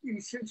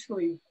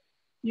 Essentially,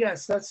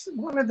 yes. That's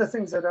one of the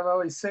things that I've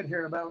always said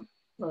here about.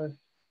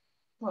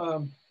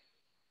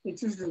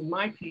 It's just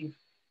my piece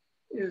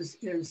is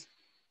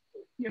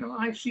you know,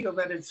 I feel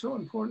that it's so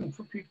important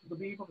for people to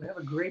be able to have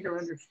a greater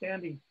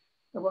understanding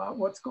about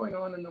what's going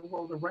on in the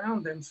world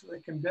around them so they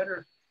can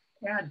better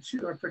add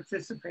to or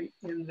participate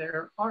in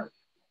their art.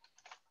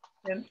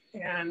 And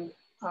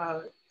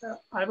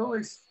I've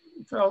always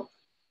felt,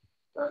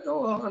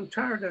 well, I'm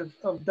tired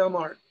of dumb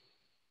art,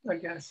 I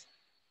guess.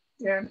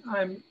 And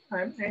I'm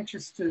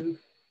anxious to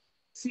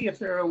see if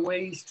there are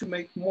ways to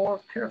make more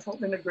careful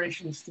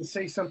integrations to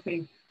say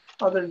something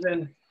other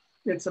than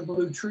it's a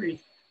blue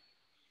tree.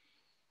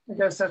 I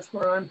guess that's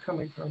where I'm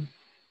coming from.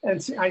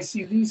 And see, I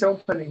see these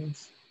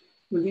openings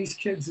with these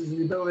kids as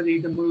the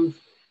ability to move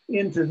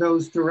into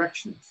those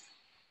directions.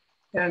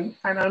 And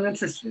I'm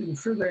interested in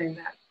furthering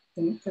that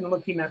and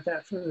looking at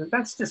that further.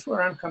 That's just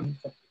where I'm coming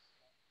from.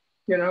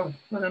 You know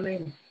what I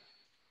mean?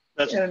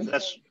 That's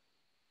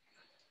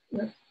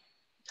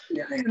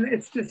yeah, and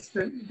it's just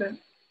that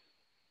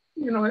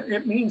you know,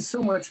 it means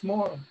so much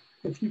more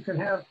if you can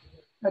have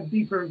a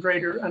deeper,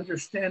 greater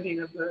understanding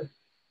of the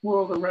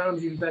world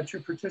around you that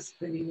you're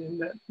participating in,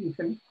 that you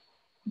can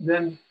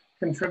then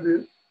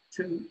contribute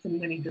to in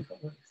many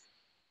different ways.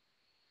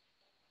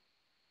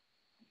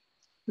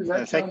 Does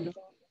that sound?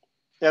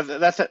 Yeah,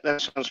 that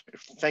sounds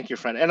great. Thank you,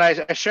 Fred. And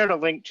I shared a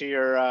link to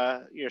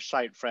your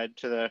site, Fred,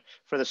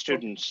 for the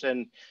students.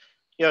 And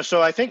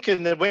so I think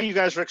in the way you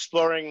guys are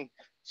exploring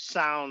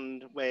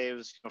sound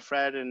waves,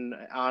 Fred and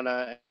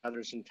Anna and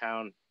others in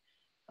town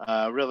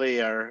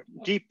really are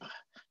deep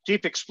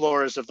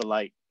explorers of the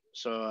light.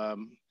 So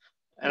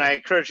and I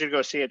encourage you to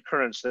go see it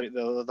Currents.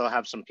 They'll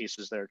have some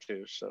pieces there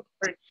too. So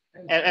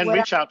and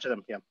reach out to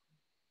them. Yeah.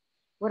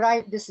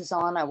 This is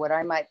Anna. What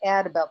I might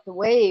add about the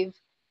wave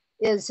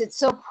is it's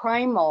so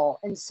primal,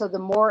 and so the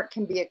more it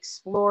can be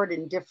explored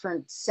in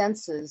different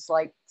senses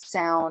like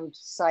sound,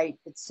 sight,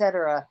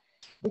 etc.,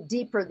 the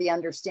deeper the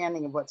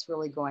understanding of what's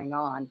really going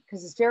on,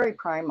 because it's very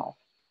primal.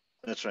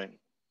 That's right.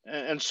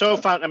 And so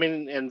fun, I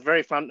mean, and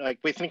very fun. Like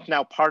we think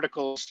now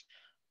particles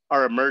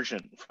are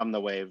emergent from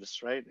the waves,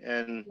 right?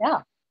 And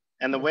yeah,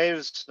 and the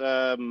waves,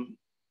 and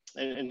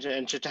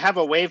to have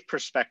a wave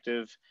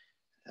perspective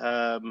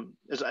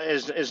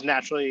is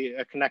naturally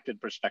a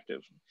connected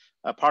perspective.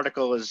 A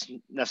particle is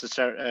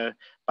necessary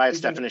by its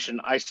definition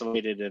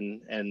isolated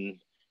and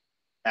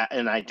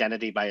an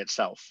identity by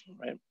itself,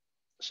 right?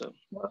 So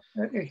well,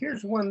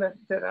 here's one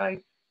that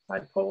I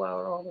pull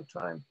out all the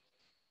time,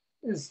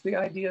 is the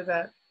idea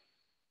that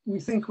we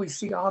think we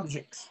see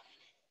objects,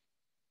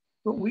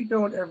 but we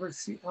don't ever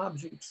see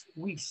objects.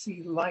 We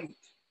see light,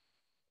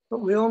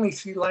 but we only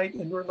see light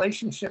in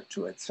relationship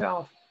to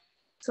itself.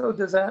 So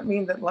does that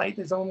mean that light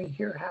is only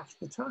here half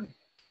the time?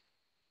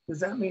 Does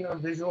that mean our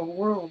visual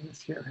world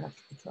is here half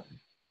the time?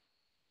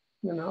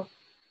 You know,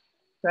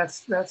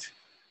 that's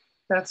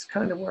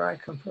kind of where I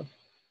come from.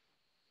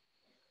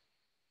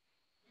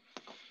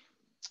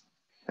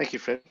 Thank you,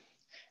 Fred.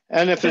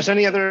 And if there's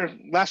any other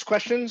last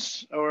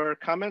questions or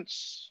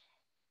comments,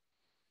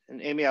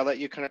 and Amy, I'll let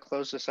you kind of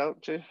close this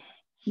out too.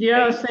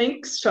 Yeah,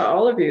 thanks to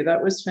all of you.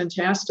 That was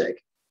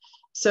fantastic.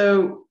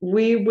 So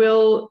we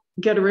will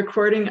get a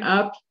recording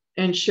up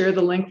and share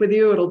the link with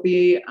you. It'll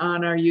be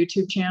on our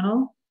YouTube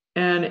channel.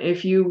 And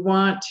if you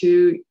want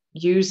to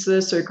use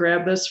this or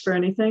grab this for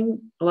anything,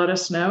 let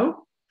us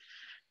know.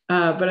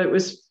 But it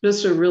was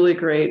just a really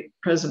great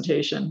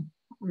presentation.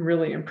 I'm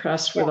really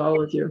impressed with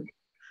all of you.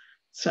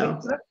 So,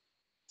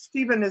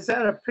 Stephen, is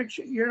that a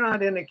picture? You're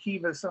not in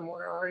Akiva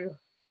somewhere, are you?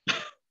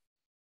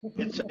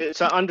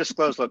 It's an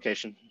undisclosed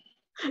location.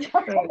 Okay.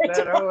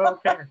 That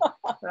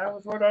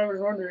was what I was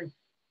wondering.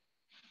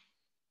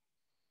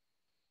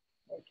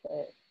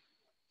 Okay.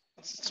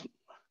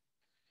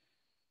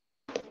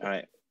 All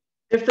right.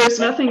 If there's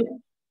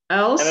nothing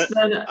else,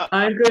 then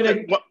I'm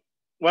going to.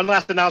 One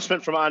last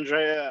announcement from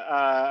Andrea.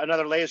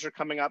 Another laser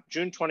coming up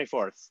June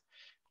 24th.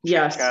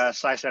 Yes.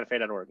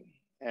 SciSantaFe.org.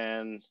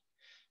 And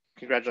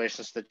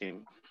congratulations to the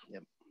team.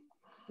 Yep.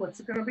 What's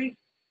it going to be?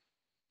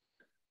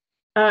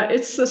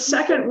 It's the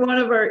second one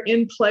of our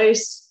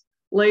in-place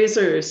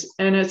lasers,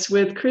 and it's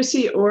with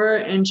Chrissy Orr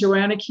and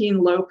Joanna Keen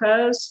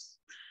Lopez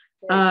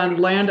on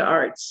land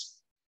arts.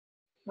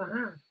 All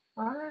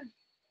right.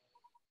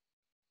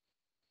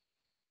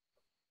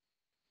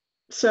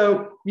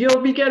 So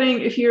you'll be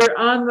getting, if you're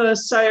on the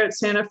SciArt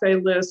Santa Fe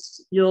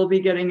list, you'll be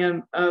getting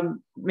a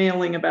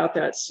mailing about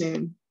that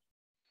soon.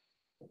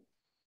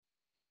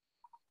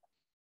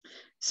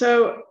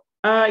 So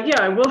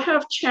yeah, we'll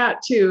have chat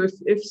too.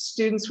 If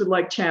students would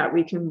like chat,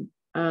 we can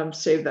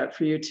save that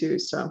for you too.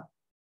 So,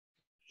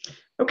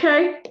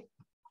 okay.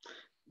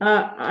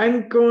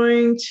 I'm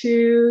going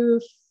to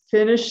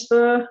finish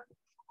the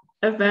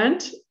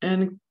event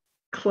and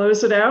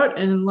close it out.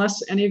 And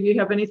unless any of you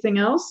have anything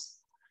else,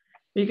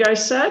 you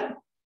guys set?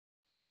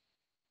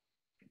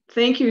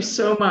 Thank you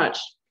so much.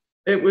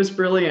 It was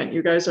brilliant.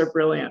 You guys are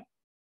brilliant.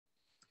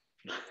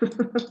 I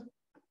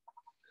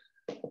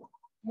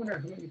wonder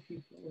how many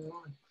people are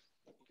on.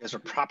 You guys are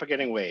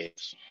propagating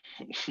waves.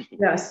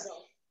 Yes.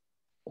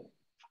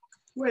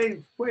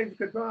 Wave,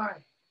 goodbye.